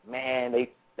 And man, they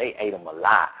ate him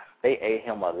alive. They ate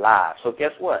him alive. So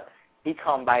guess what? He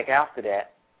come back after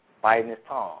that, biting his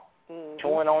tongue,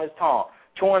 chewing on his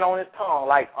tongue,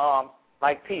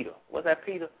 like Peter. What's that,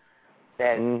 Peter?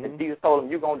 That Jesus told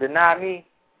him, "You gonna deny me?"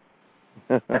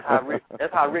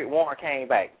 That's how Rick Warren came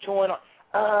back, chewing on.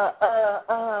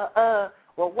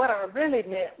 Well, what I really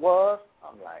meant was,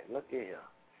 I'm like, look at here.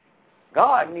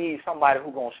 God needs somebody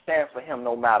who's going to stand for him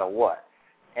no matter what.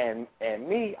 And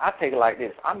me, I take it like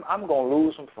this. I'm going to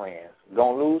lose some friends,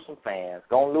 going to lose some fans,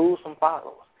 going to lose some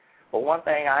followers. But one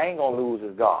thing I ain't going to lose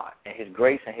is God and his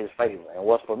grace and his favor. And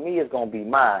what's for me is going to be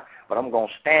mine, but I'm going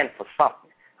to stand for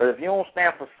something. Because if you don't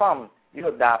stand for something,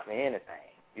 you'll die for anything.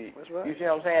 That's right. You see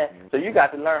what I'm saying? So you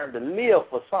got to learn to live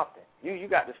for something. You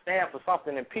got to stand for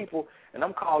something in people, and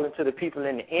I'm calling to the people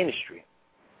in the industry.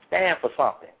 Stand for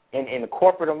something. In the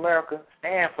corporate America,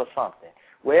 stand for something.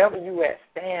 Wherever you at,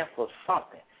 stand for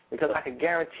something. Because I can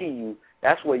guarantee you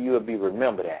that's where you will be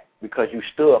remembered at, because you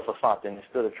stood for something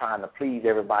instead of trying to please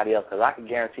everybody else. Because I can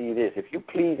guarantee you this, if you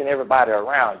pleasing everybody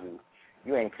around you,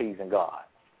 you ain't pleasing God.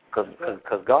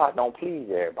 Because God don't please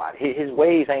everybody. His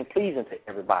ways ain't pleasing to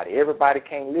everybody. Everybody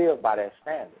can't live by that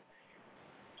standard.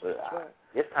 So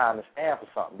it's time to stand for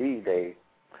something these days.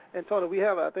 And Tony,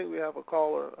 I think we have a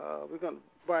caller.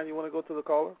 Brian, you want to go to the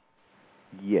caller?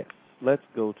 Yes. Let's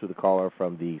go to the caller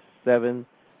from the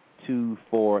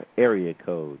 724 area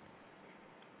code.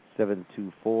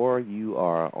 724, you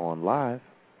are on live.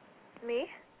 Me?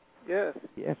 Yes.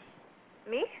 Yes.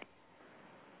 Me?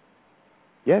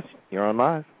 Yes, you're on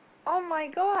live. Oh, my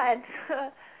God.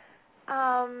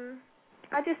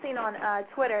 I just seen on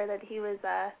Twitter that he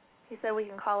said we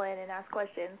can call in and ask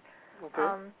questions.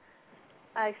 Okay.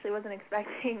 I actually wasn't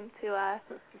expecting to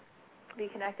be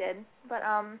connected, but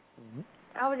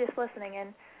I was just listening,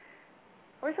 and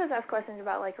we're supposed to ask questions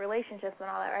about, like, relationships and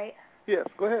all that, right? Yes,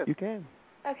 go ahead. You can.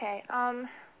 Okay.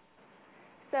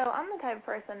 So I'm the type of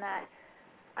person that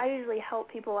I usually help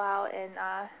people out and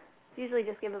usually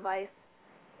just give advice,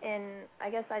 and I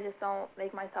guess I just don't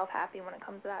make myself happy when it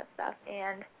comes to that stuff.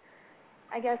 And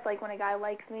I guess, like, when a guy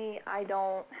likes me, I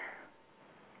don't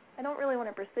really want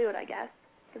to pursue it, I guess,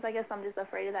 because I guess I'm just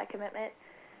afraid of that commitment.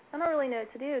 I don't really know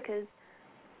what to do, because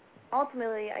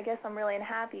ultimately I guess I'm really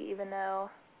unhappy, even though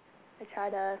I try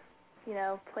to,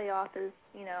 play off as,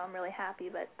 I'm really happy,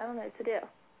 but I don't know what to do.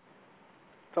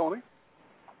 Tony?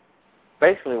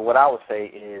 Basically, what I would say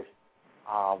is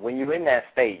when you're in that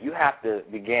state, you have to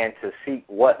begin to seek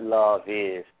what love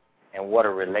is and what a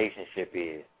relationship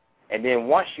is. And then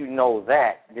once you know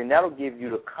that, then that'll give you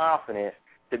the confidence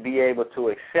to be able to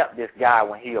accept this guy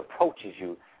when he approaches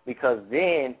you, because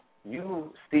then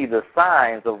you see the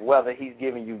signs of whether he's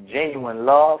giving you genuine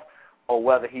love or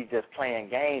whether he's just playing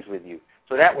games with you.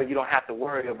 So that way you don't have to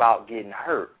worry about getting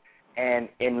hurt. And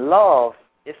in love,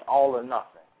 it's all or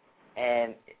nothing.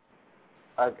 And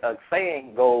a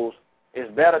saying goes, it's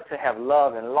better to have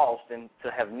loved and lost than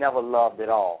to have never loved at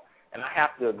all. And I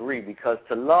have to agree, because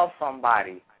to love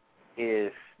somebody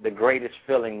is the greatest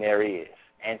feeling there is.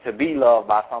 And to be loved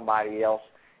by somebody else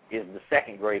is the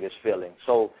second greatest feeling.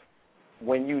 So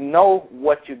when you know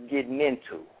what you're getting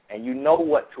into and you know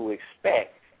what to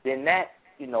expect, then that,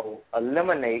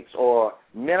 eliminates or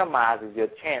minimizes your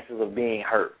chances of being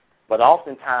hurt. But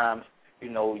oftentimes,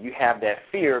 you have that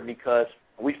fear because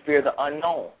we fear the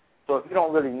unknown. So if you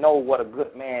don't really know what a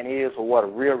good man is or what a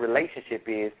real relationship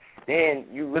is, then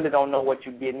you really don't know what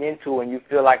you're getting into, and you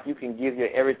feel like you can give you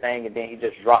everything, and then he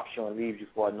just drops you and leaves you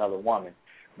for another woman.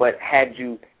 But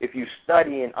if you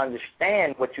study and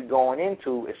understand what you're going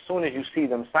into, as soon as you see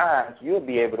them signs, you'll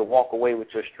be able to walk away with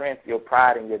your strength, your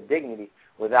pride, and your dignity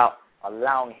without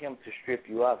allowing him to strip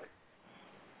you of it.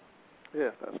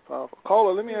 Yes, that's powerful.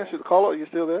 Caller, let me ask you, caller, are you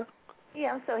still there?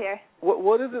 Yeah, I'm still here.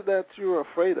 What is it that you're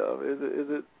afraid of? Is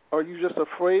it? Are you just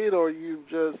afraid, or are you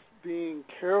just being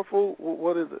careful?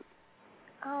 What is it?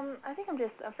 I think I'm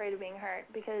just afraid of being hurt,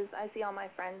 because I see all my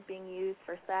friends being used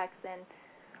for sex and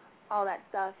all that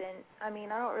stuff, and I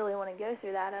don't really want to go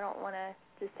through that. I don't want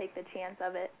to just take the chance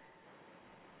of it.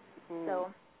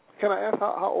 So. Can I ask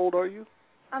how old are you?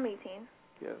 I'm 18.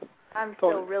 Yes. I'm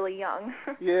still really young.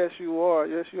 Yes, you are.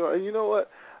 Yes, you are. And you know what?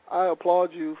 I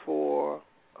applaud you for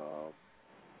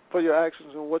your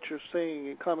actions and what you're saying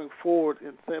and coming forward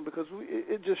and saying, because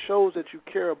it just shows that you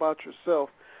care about yourself.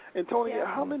 And Tony,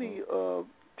 how many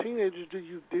teenagers do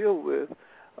you deal with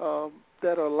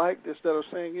that are like this, that are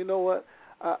saying, you know what,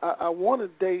 I want to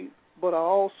date, but I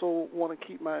also want to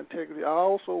keep my integrity. I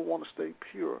also want to stay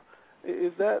pure.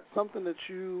 Is that something that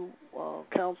you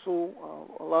counsel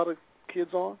a lot of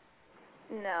kids on?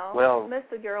 No. Well, most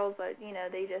of the girls,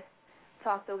 they just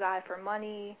talk to a guy for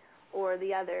money or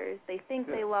the others. They think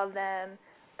they love them,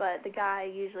 but the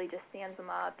guy usually just stands them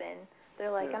up, and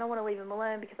they're like, I don't want to leave him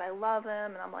alone because I love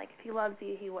him. And I'm like, if he loves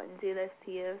you, he wouldn't do this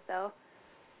to you. So.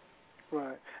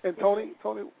 Right. And Tony,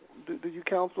 do you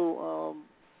counsel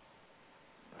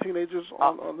teenagers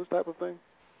on this type of thing?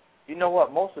 You know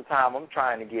what? Most of the time I'm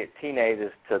trying to get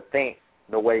teenagers to think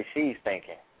the way she's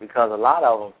thinking, because a lot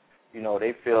of them,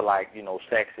 they feel like,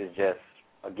 sex is just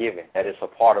a given, that it's a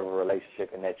part of a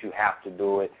relationship and that you have to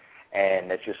do it and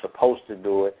that you're supposed to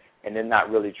do it, and they're not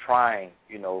really trying,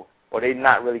 or they're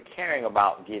not really caring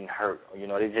about getting hurt.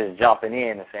 They're just jumping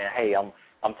in and saying, hey, I'm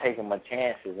taking my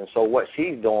chances. And so what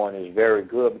she's doing is very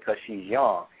good because she's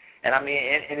young. And, I mean,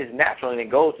 and it's natural, and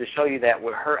it goes to show you that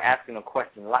with her asking a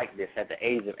question like this at the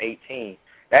age of 18,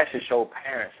 that should show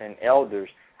parents and elders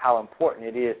how important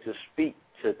it is to speak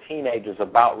to teenagers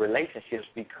about relationships,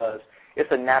 because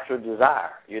it's a natural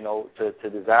desire, to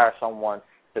desire someone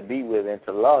to be with and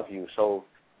to love you. So,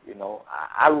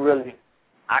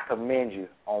 I commend you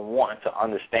on wanting to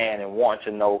understand and wanting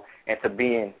to know and to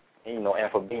being,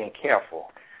 and for being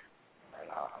careful.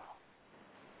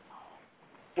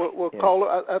 Well,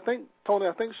 caller, I think, Tony,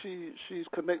 she's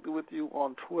connected with you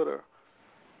on Twitter.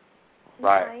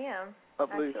 Right. Yeah, I am. I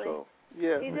believe actually. so.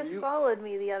 Yeah. She just followed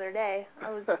me the other day.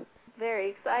 I was very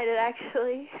excited,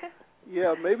 actually.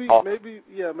 Yeah, maybe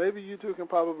you two can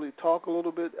probably talk a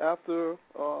little bit after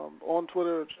on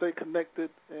Twitter and stay connected.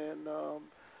 And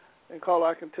caller,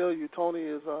 I can tell you, Tony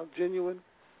is genuine,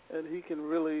 and he can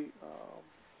really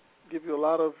give you a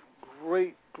lot of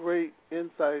great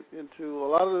insight into a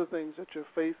lot of the things that you're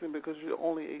facing because you're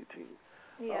only 18.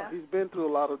 Yeah. He's been through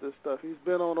a lot of this stuff. He's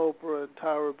been on Oprah and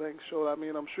Tyra Banks show. I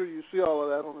mean, I'm sure you see all of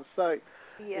that on the site.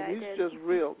 Yeah, and he's I did. just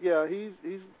real. Yeah,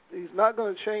 he's not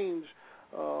going to change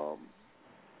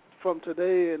from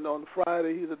today and on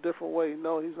Friday he's a different way.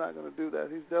 No, he's not going to do that.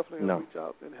 He's definitely going to reach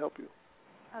out and help you.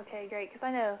 Okay, great. Because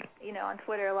I know, on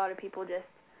Twitter a lot of people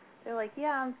they're like,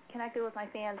 yeah, I'm connected with my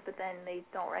fans, but then they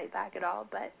don't write back at all.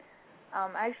 But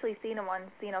I actually seen him on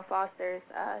Cena Foster's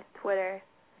Twitter,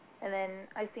 and then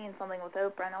I seen something with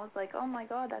Oprah, and I was like, oh my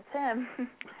God, that's him.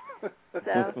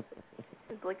 So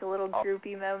it's like a little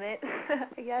droopy moment,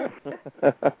 I guess.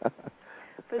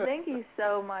 But thank you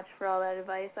so much for all that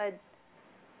advice. I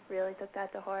really took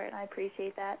that to heart, and I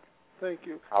appreciate that. Thank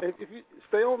you. If you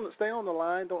stay on the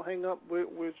line, don't hang up.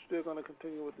 We're still going to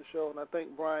continue with the show, and I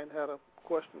think Brian had a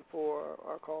question for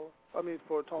our caller. I mean,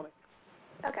 for Tony.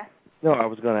 Okay. No, I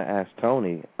was going to ask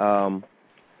Tony.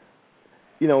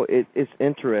 It's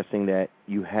interesting that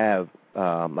you have,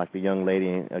 like the young lady,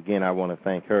 and again, I want to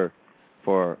thank her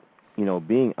for,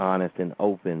 being honest and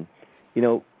open.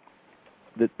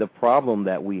 The problem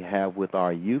that we have with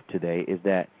our youth today is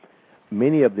that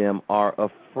many of them are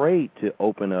afraid to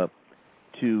open up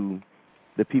to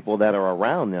the people that are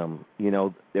around them.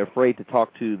 They're afraid to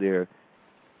talk to their,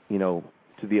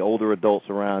 to the older adults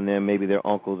around them, maybe their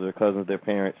uncles, their cousins, their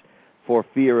parents, for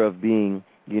fear of being,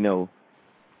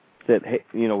 said, hey,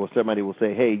 somebody will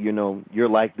say, hey, you're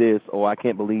like this, or I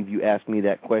can't believe you asked me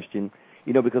that question,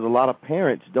 because a lot of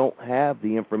parents don't have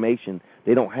the information.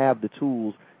 They don't have the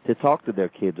tools to talk to their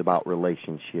kids about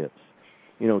relationships.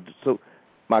 So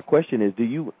my question is, do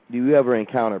you ever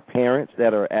encounter parents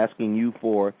that are asking you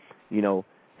for,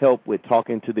 help with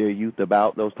talking to their youth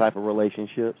about those type of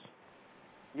relationships?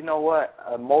 You know what?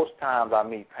 Most times I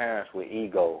meet parents with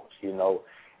egos,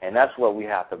 and that's what we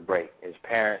have to break, is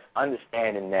parents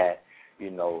understanding that,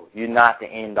 you're not the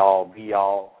end-all,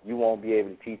 be-all. You won't be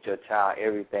able to teach your child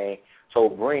everything. So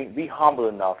be humble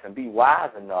enough and be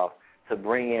wise enough to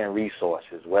bring in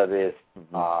resources, whether it's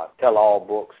tell-all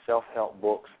books, self-help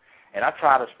books. And I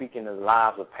try to speak into the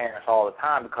lives of parents all the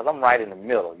time because I'm right in the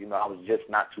middle. I was just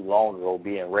not too long ago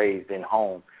being raised in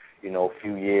home, a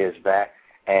few years back.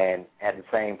 And at the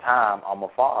same time, I'm a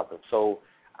father. So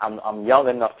I'm young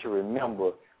enough to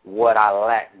remember what I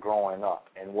lacked growing up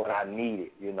and what I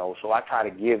needed, So I try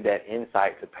to give that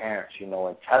insight to parents,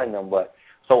 and telling them. But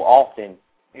so often,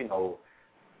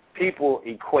 people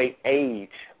equate age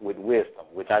with wisdom,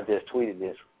 which I just tweeted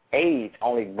this. Age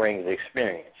only brings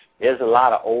experience. There's a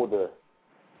lot of older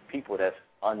people that's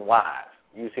unwise.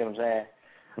 You see what I'm saying?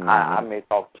 Mm-hmm. I may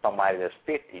talk to somebody that's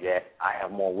 50 that I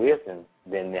have more wisdom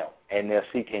than them, and they're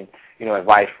seeking,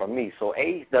 advice from me. So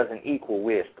age doesn't equal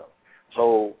wisdom.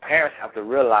 So parents have to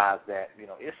realize that,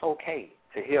 it's okay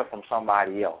to hear from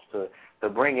somebody else, to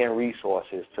bring in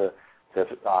resources, to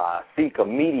seek a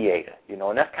mediator,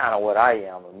 and that's kind of what I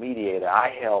am, a mediator.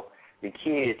 I help the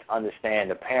kids understand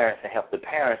the parents and help the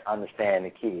parents understand the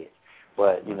kids.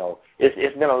 But,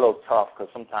 it's been a little tough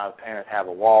because sometimes parents have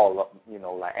a wall up,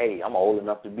 like, hey, I'm old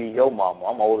enough to be your mama.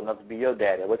 I'm old enough to be your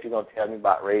daddy. What you going to tell me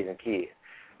about raising kids?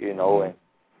 And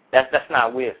that's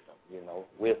not wisdom,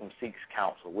 Wisdom seeks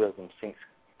counsel. Wisdom seeks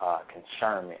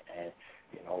concernment, and,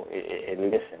 it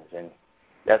listens. And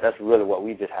that's really what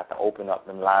we just have to open up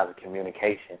them lines of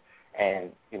communication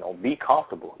and, be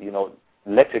comfortable.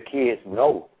 Let your kids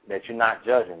know that you're not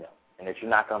judging them and that you're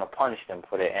not going to punish them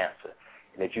for their answer,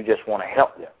 and that you just want to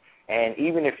help them. And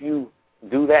even if you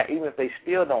do that, even if they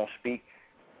still don't speak,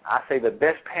 I say the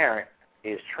best parent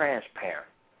is transparent.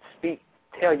 Speak,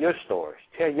 tell your stories,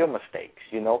 tell your mistakes.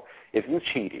 You know, if you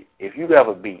cheated, if you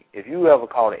ever beat, if you ever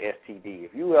caught an STD,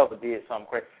 if you ever did something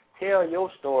crazy, tell your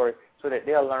story so that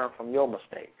they'll learn from your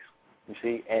mistakes. You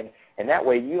see, and that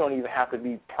way you don't even have to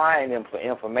be prying them for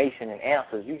information and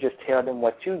answers. You just tell them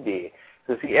what you did.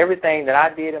 So see, everything that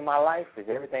I did in my life is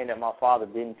everything that my father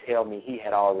didn't tell me he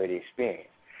had already experienced.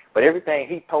 But everything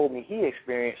he told me he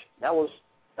experienced, that was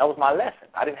my lesson.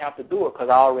 I didn't have to do it because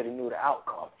I already knew the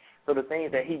outcome. So the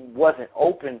things that he wasn't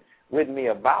open with me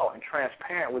about and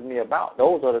transparent with me about,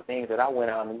 those are the things that I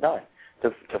went out and done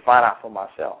to find out for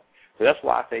myself. So that's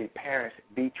why I say parents,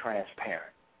 be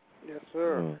transparent. Yes,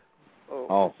 sir. Mm.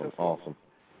 Oh, awesome.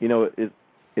 You know,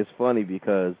 it's funny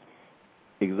because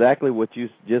exactly what you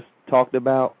just talked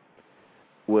about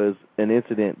was an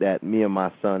incident that me and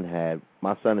my son had.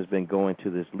 My son has been going to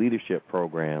this leadership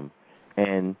program,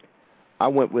 and I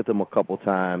went with him a couple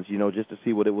times, you know, just to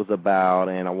see what it was about,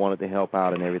 and I wanted to help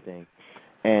out and everything.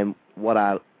 And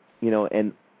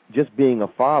and just being a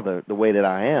father the way that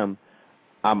I am,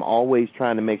 I'm always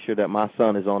trying to make sure that my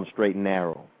son is on the straight and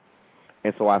narrow.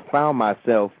 And so I found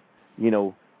myself,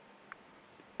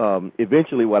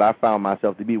 eventually what I found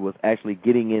myself to be was actually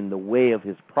getting in the way of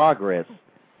his progress,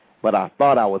 but I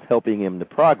thought I was helping him to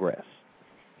progress,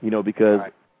 because,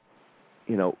 right.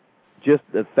 Just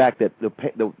the fact that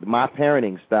my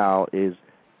parenting style is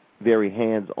very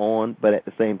hands-on, but at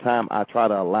the same time I try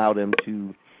to allow them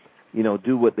to,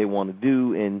 do what they want to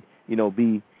do and,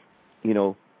 be,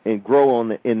 and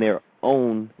grow in their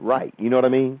own right. You know what I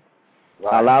mean?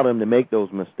 Right. I allow them to make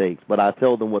those mistakes, but I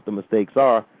tell them what the mistakes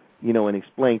are, and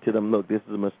explain to them, look, this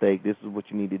is a mistake, this is what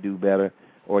you need to do better,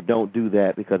 or don't do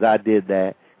that because I did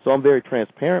that. So I'm very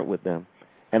transparent with them,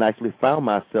 and I actually found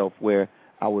myself where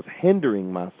I was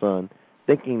hindering my son,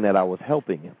 thinking that I was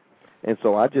helping him. And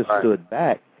so I just stood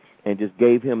back and just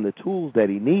gave him the tools that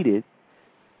he needed,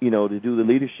 to do the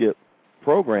leadership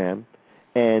program.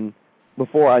 And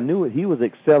before I knew it, he was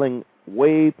excelling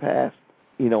way past,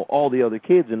 all the other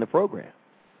kids in the program.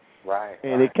 Right.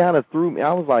 And it kind of threw me.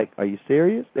 I was like, are you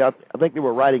serious? I think they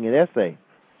were writing an essay.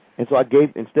 And so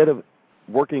instead of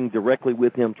working directly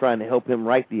with him, trying to help him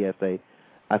write the essay,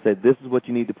 I said, this is what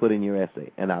you need to put in your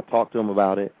essay. And I talked to him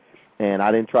about it, and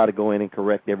I didn't try to go in and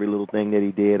correct every little thing that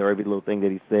he did or every little thing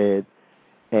that he said.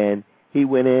 And he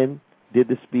went in, did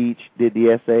the speech, did the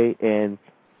essay, and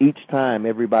each time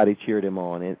everybody cheered him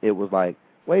on. And it was like,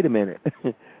 wait a minute.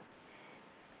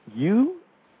 You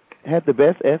had the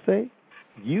best essay?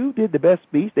 You did the best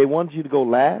speech? They wanted you to go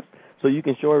last so you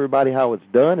can show everybody how it's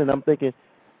done? And I'm thinking,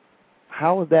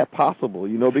 how is that possible?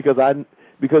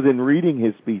 Because in reading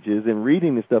his speeches and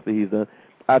reading the stuff that he's done,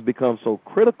 I've become so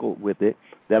critical with it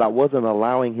that I wasn't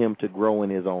allowing him to grow in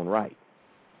his own right.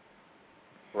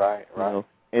 Right.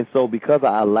 And so because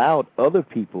I allowed other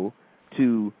people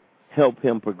to help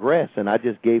him progress and I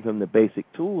just gave him the basic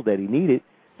tools that he needed,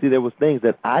 see, there was things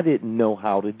that I didn't know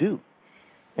how to do.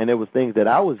 And there was things that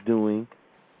I was doing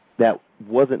that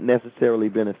wasn't necessarily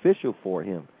beneficial for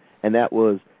him. And that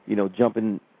was,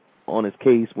 jumping on his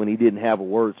case when he didn't have a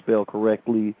word spelled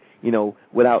correctly,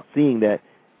 without seeing that,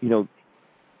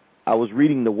 I was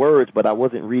reading the words, but I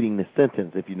wasn't reading the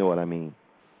sentence, if you know what I mean.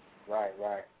 Right.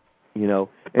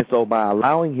 And so by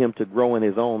allowing him to grow in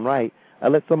his own right, I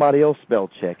let somebody else spell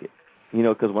check it,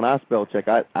 because when I spell check,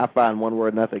 I find one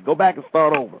word and I say, go back and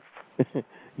start over,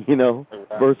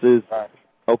 versus,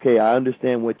 okay, I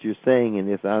understand what you're saying in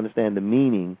this, I understand the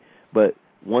meaning, but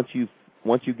once you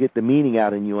get the meaning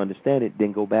out and you understand it,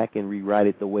 then go back and rewrite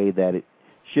it the way that it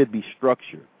should be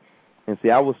structured. And see,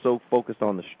 I was so focused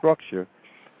on the structure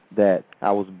that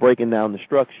I was breaking down the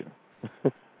structure.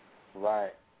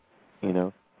 Right.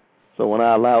 So when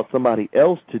I allowed somebody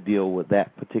else to deal with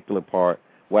that particular part,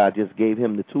 where I just gave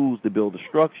him the tools to build the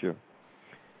structure,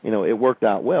 it worked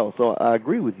out well. So I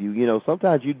agree with you.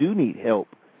 Sometimes you do need help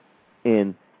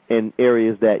in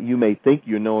areas that you may think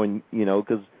you're knowing,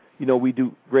 because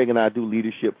Greg and I do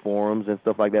leadership forums and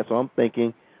stuff like that. So I'm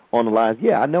thinking on the lines,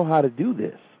 I know how to do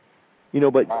this,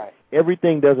 but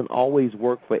everything doesn't always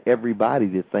work for everybody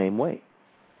the same way.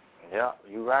 Yeah,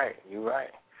 you're right.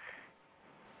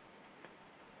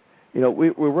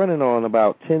 We're running on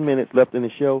about 10 minutes left in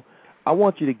the show. I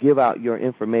want you to give out your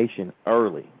information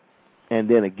early and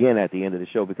then again at the end of the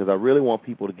show, because I really want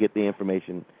people to get the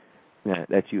information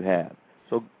that you have.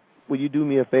 So will you do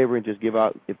me a favor and just give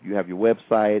out, if you have your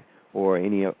website or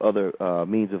any other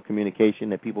means of communication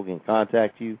that people can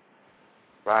contact you?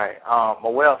 Right. My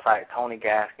website,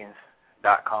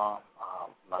 TonyGaskins.com.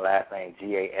 My last name,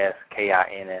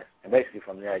 Gaskins. And basically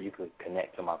from there you could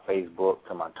connect to my Facebook,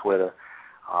 to my Twitter.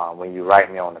 When you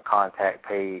write me on the contact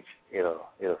page, it'll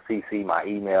CC my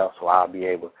email, so I'll be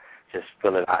able to just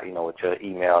fill it out, with your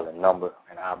email and number,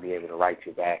 and I'll be able to write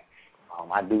you back.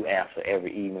 I do answer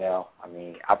every email. I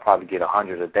mean, I probably get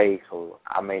 100 a day, so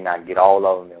I may not get all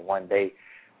of them in one day,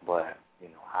 but,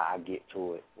 I get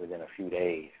to it within a few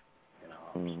days.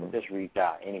 So just reach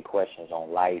out. Any questions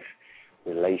on life,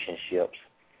 relationships,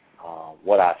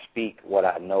 what I speak, what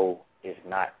I know is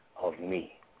not of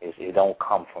me. It don't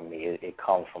come from me. It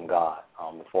comes from God.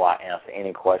 Before I answer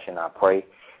any question, I pray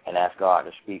and ask God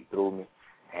to speak through me.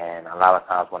 And a lot of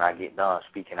times when I get done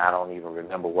speaking, I don't even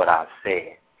remember what I've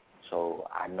said. So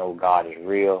I know God is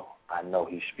real. I know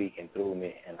he's speaking through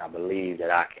me, and I believe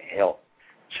that I can help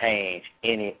change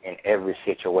any and every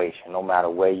situation, no matter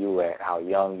where you at, how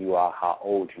young you are, how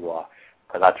old you are,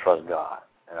 because I trust God,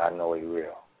 and I know he's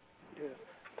real. Yeah.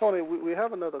 Tony, we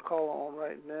have another call on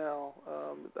right now.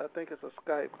 I think it's a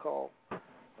Skype call.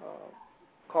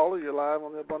 Caller, you're live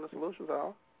on the Abundant Solutions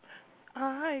Hour.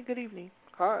 Hi, good evening.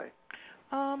 Hi.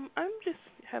 I just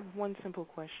have one simple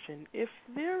question. If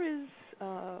there is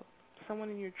someone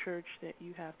in your church that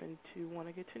you happen to want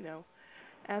to get to know,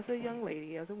 as a young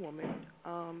lady, as a woman,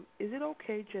 is it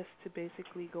okay just to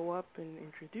basically go up and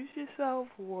introduce yourself,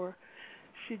 or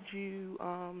should you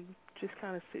just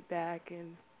kind of sit back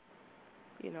and,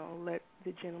 let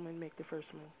the gentleman make the first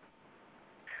move?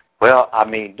 Well,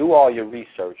 do all your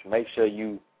research. Make sure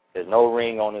there's no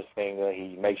ring on his finger.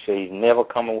 Make sure he's never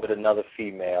coming with another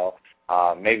female.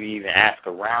 Maybe even ask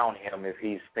around him if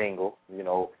he's single,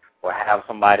 or have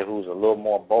somebody who's a little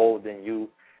more bold than you.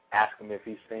 Ask him if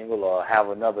he's single, or have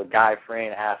another guy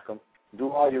friend ask him. Do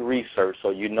all your research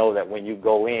so you know that when you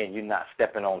go in, you're not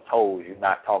stepping on toes. You're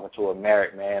not talking to a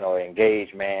married man or an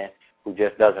engaged man who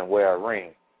just doesn't wear a ring.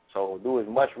 So do as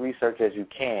much research as you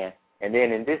can. And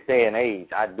then in this day and age,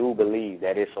 I do believe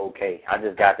that it's okay. I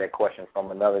just got that question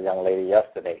from another young lady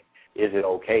yesterday. Is it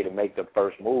okay to make the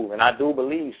first move? And I do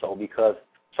believe so, because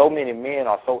so many men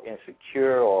are so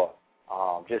insecure, or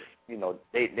just,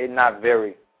 they're not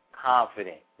very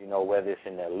confident, whether it's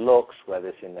in their looks, whether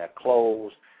it's in their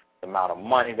clothes, the amount of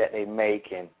money that they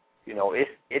make. And,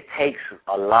 it takes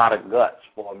a lot of guts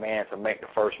for a man to make the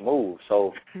first move.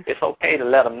 So it's okay to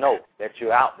let him know that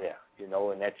you're out there,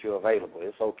 and that you're available.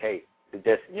 It's okay to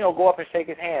just, go up and shake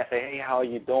his hand, say, hey, how are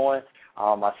you doing?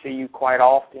 I see you quite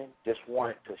often. Just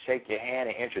wanted to shake your hand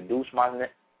and introduce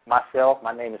myself.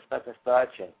 My name is such and such.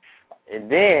 And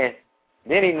then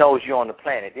he knows you're on the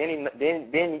planet.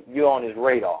 Then you're on his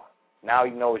radar. Now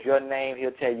he knows your name.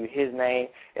 He'll tell you his name.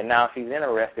 And now if he's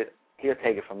interested, he'll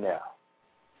take it from there.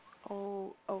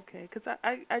 Oh, okay. Because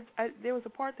I there was a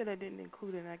part that I didn't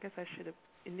include, and I guess I should have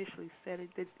initially said it.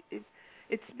 That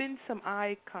it's been some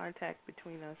eye contact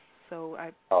between us. So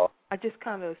I just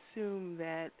kind of assume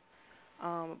that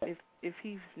if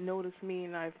he's noticed me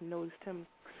and I've noticed him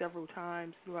several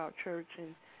times throughout church,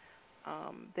 and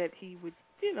that he would,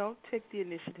 take the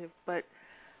initiative. But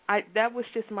that was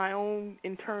just my own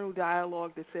internal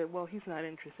dialogue that said, well, he's not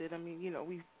interested. I mean,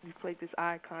 we've played this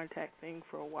eye contact thing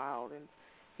for a while, and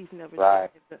he's never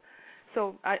right. done it.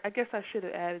 So I guess I should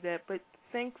have added that. But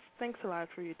thanks a lot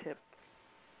for your tip.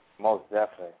 Most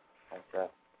definitely.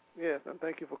 Yes, and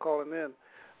thank you for calling in.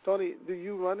 Tony, do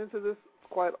you run into this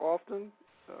quite often?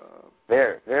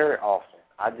 Very, very often.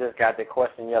 I just got that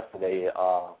question yesterday.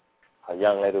 A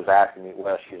young lady was asking me,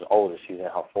 well, she's older, she's in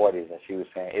her 40s, and she was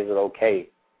saying, is it okay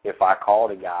if I call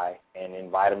the guy and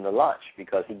invite him to lunch?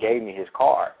 Because he gave me his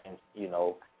card and,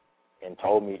 and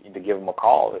told me to give him a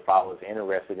call if I was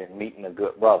interested in meeting a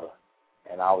good brother.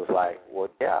 And I was like, well,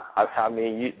 yeah. I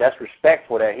mean, that's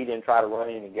respectful that he didn't try to run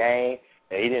any game,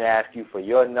 that he didn't ask you for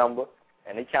your number,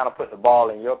 and he kind of put the ball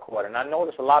in your court. And I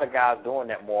notice a lot of guys doing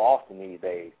that more often these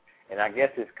days. And I guess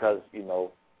it's because,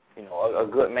 a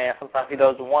good man, sometimes he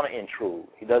doesn't want to intrude.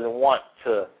 He doesn't want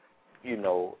to,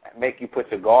 make you put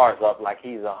your guards up like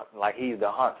he's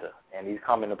the hunter, and he's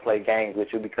coming to play games with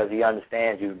you because he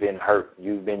understands you've been hurt,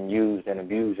 you've been used and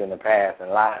abused in the past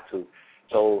and lied to.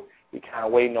 So he's kind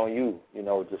of waiting on you,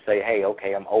 to say, hey,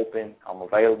 okay, I'm open, I'm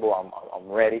available,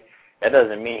 I'm ready. That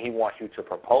doesn't mean he wants you to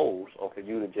propose or for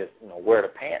you to just, wear the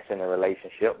pants in the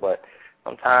relationship. But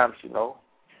sometimes,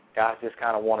 guys just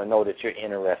kind of want to know that you're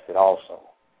interested also.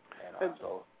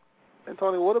 And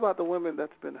Tony, what about the women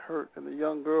that's been hurt and the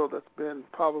young girl that's been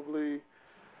probably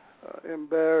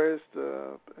embarrassed,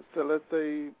 so let's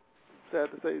say, sad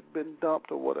to say, been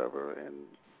dumped or whatever, and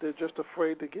they're just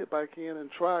afraid to get back in and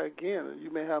try again? And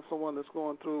you may have someone that's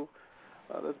going through,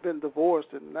 that's been divorced,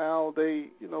 and now they,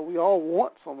 we all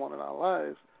want someone in our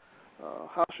lives.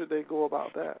 How should they go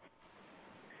about that?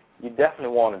 You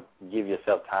definitely want to give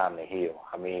yourself time to heal.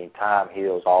 I mean, time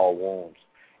heals all wounds.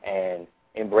 and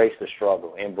embrace the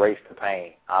struggle, embrace the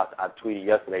pain. I tweeted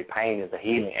yesterday, pain is a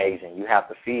healing agent. You have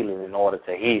to feel it in order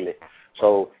to heal it.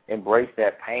 So embrace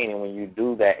that pain, and when you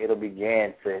do that, it'll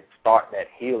begin to start that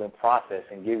healing process,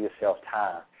 and give yourself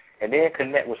time. And then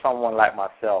connect with someone like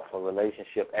myself, a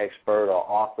relationship expert or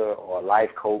author or a life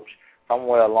coach,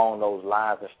 somewhere along those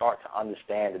lines, and start to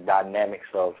understand the dynamics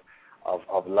of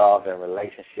love and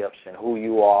relationships and who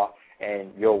you are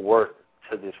and your worth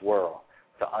to this world.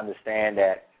 To understand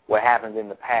that what happens in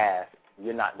the past,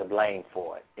 you're not to blame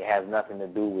for it. It has nothing to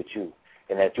do with you,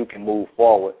 and that you can move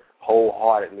forward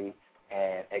wholeheartedly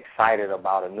and excited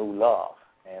about a new love.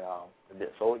 And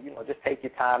so, just take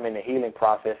your time in the healing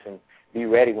process and be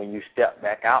ready when you step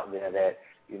back out there that,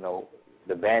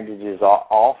 the bandages are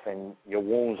off and your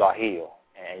wounds are healed,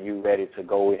 and you're ready to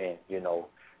go in,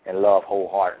 and love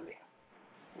wholeheartedly.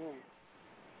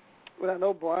 Well, I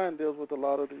know Brian deals with a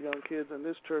lot of the young kids in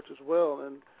this church as well,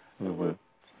 and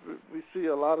we see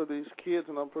a lot of these kids,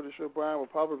 and I'm pretty sure Brian will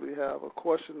probably have a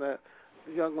question that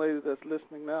the young lady that's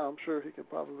listening now, I'm sure he can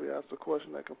probably ask a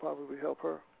question that can probably help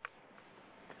her.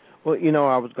 Well,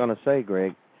 I was going to say,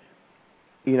 Greg,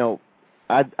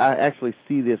 I actually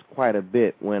see this quite a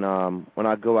bit when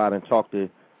I go out and talk to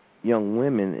young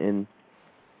women, and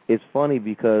it's funny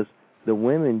because the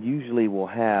women usually will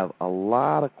have a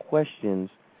lot of questions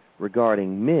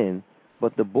regarding men,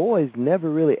 but the boys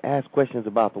never really ask questions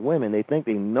about the women. They think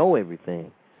they know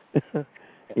everything,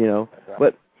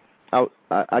 But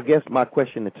I guess my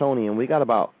question to Tony, and we got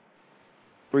about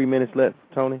 3 minutes left,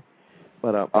 Tony,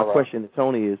 but my question to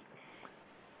Tony is,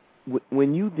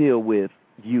 when you deal with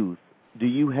youth, do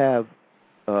you have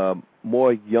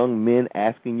more young men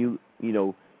asking you,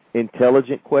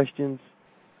 intelligent questions,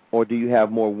 or do you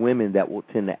have more women that will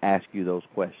tend to ask you those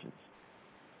questions?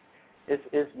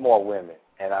 It's more women,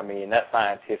 and I mean that's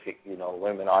scientific.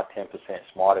 Women are 10%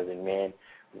 smarter than men.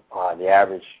 The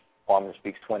average woman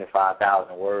speaks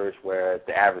 25,000 words, whereas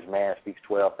the average man speaks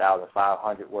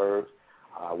 12,500 words.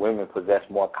 Women possess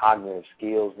more cognitive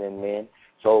skills than men,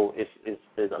 so it's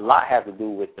a lot has to do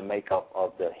with the makeup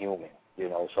of the human.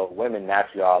 So women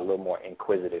naturally are a little more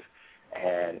inquisitive,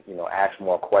 and ask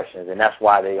more questions, and that's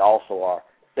why they also are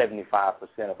 75%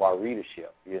 of our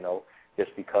readership.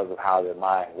 Just because of how their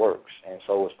mind works. And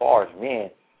so as far as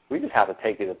men, we just have to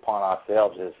take it upon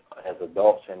ourselves as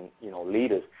adults and,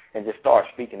 leaders, and just start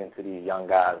speaking into these young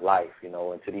guys' life,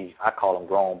 into these, I call them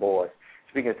grown boys,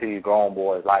 speaking to these grown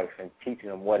boys' life and teaching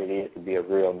them what it is to be a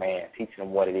real man, teaching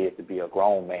them what it is to be a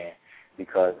grown man.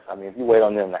 Because, if you wait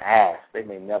on them to ask, they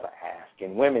may never ask.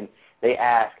 And women, they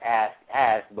ask,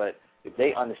 but if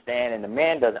they understand and the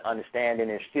man doesn't understand, then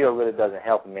it still really doesn't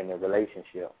help them in their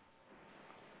relationship.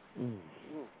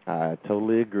 I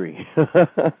totally agree.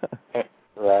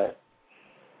 Right.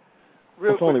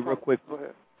 Real quick. Go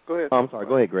ahead. Oh, I'm sorry.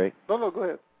 Go ahead, Greg. No, go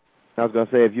ahead. I was going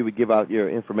to say, if you would give out your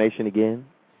information again.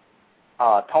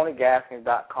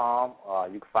 TonyGaskins.com.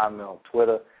 You can find me on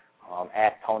Twitter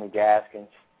at Tony Gaskins,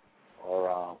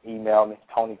 or email me,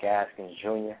 TonyGaskins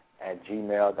Jr.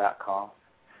 @gmail.com.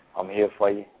 I'm here for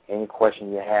you. Any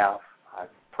question you have, I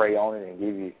pray on it and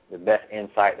give you the best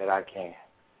insight that I can.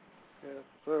 Yes,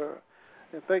 sir.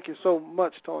 And thank you so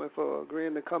much, Tony, for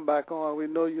agreeing to come back on. We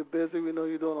know you're busy. We know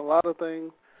you're doing a lot of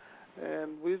things,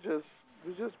 and we're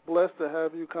just blessed to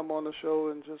have you come on the show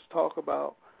and just talk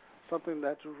about something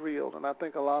that's real. And I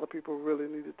think a lot of people really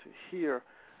needed to hear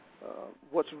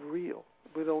what's real.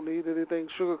 We don't need anything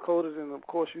sugar-coated, and of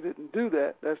course you didn't do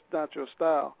that. That's not your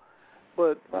style.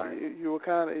 But you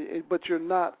were but you're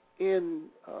not in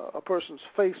a person's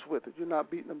face with it. You're not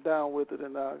beating them down with it.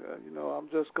 And I'm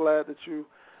just glad that you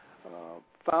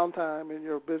found time in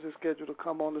your busy schedule to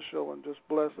come on the show and just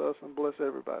bless us and bless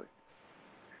everybody.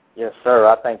 Yes, sir.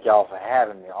 I thank y'all for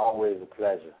having me. Always a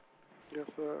pleasure. Yes,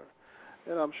 sir.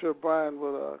 And I'm sure Brian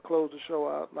will close the show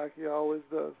out like he always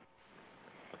does.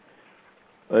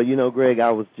 Greg,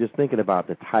 I was just thinking about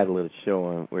the title of the show,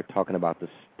 and we're talking about the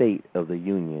state of the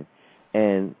union.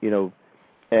 And,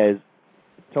 as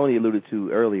Tony alluded to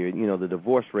earlier, the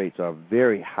divorce rates are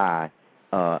very high,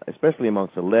 especially among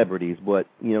celebrities, but,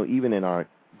 even in our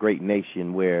great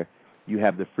nation where you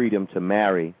have the freedom to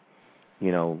marry,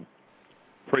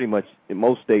 pretty much in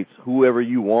most states, whoever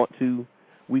you want to,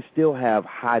 we still have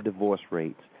high divorce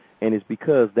rates. And it's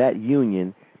because that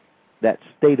union, that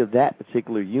state of that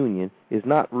particular union, is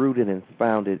not rooted and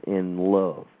founded in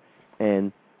love.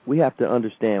 And we have to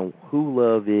understand who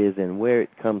love is and where it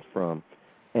comes from.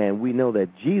 And we know that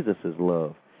Jesus is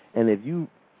love. And if you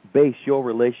base your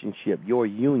relationship, your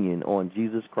union on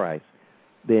Jesus Christ,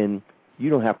 then you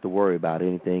don't have to worry about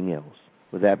anything else.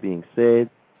 With that being said,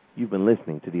 You've been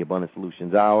listening to the Abundant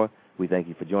Solutions Hour. We thank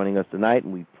you for joining us tonight,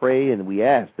 and we pray and we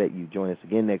ask that you join us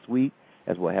again next week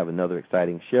as we'll have another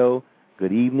exciting show.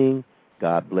 Good evening.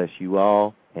 God bless you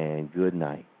all, and good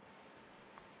night.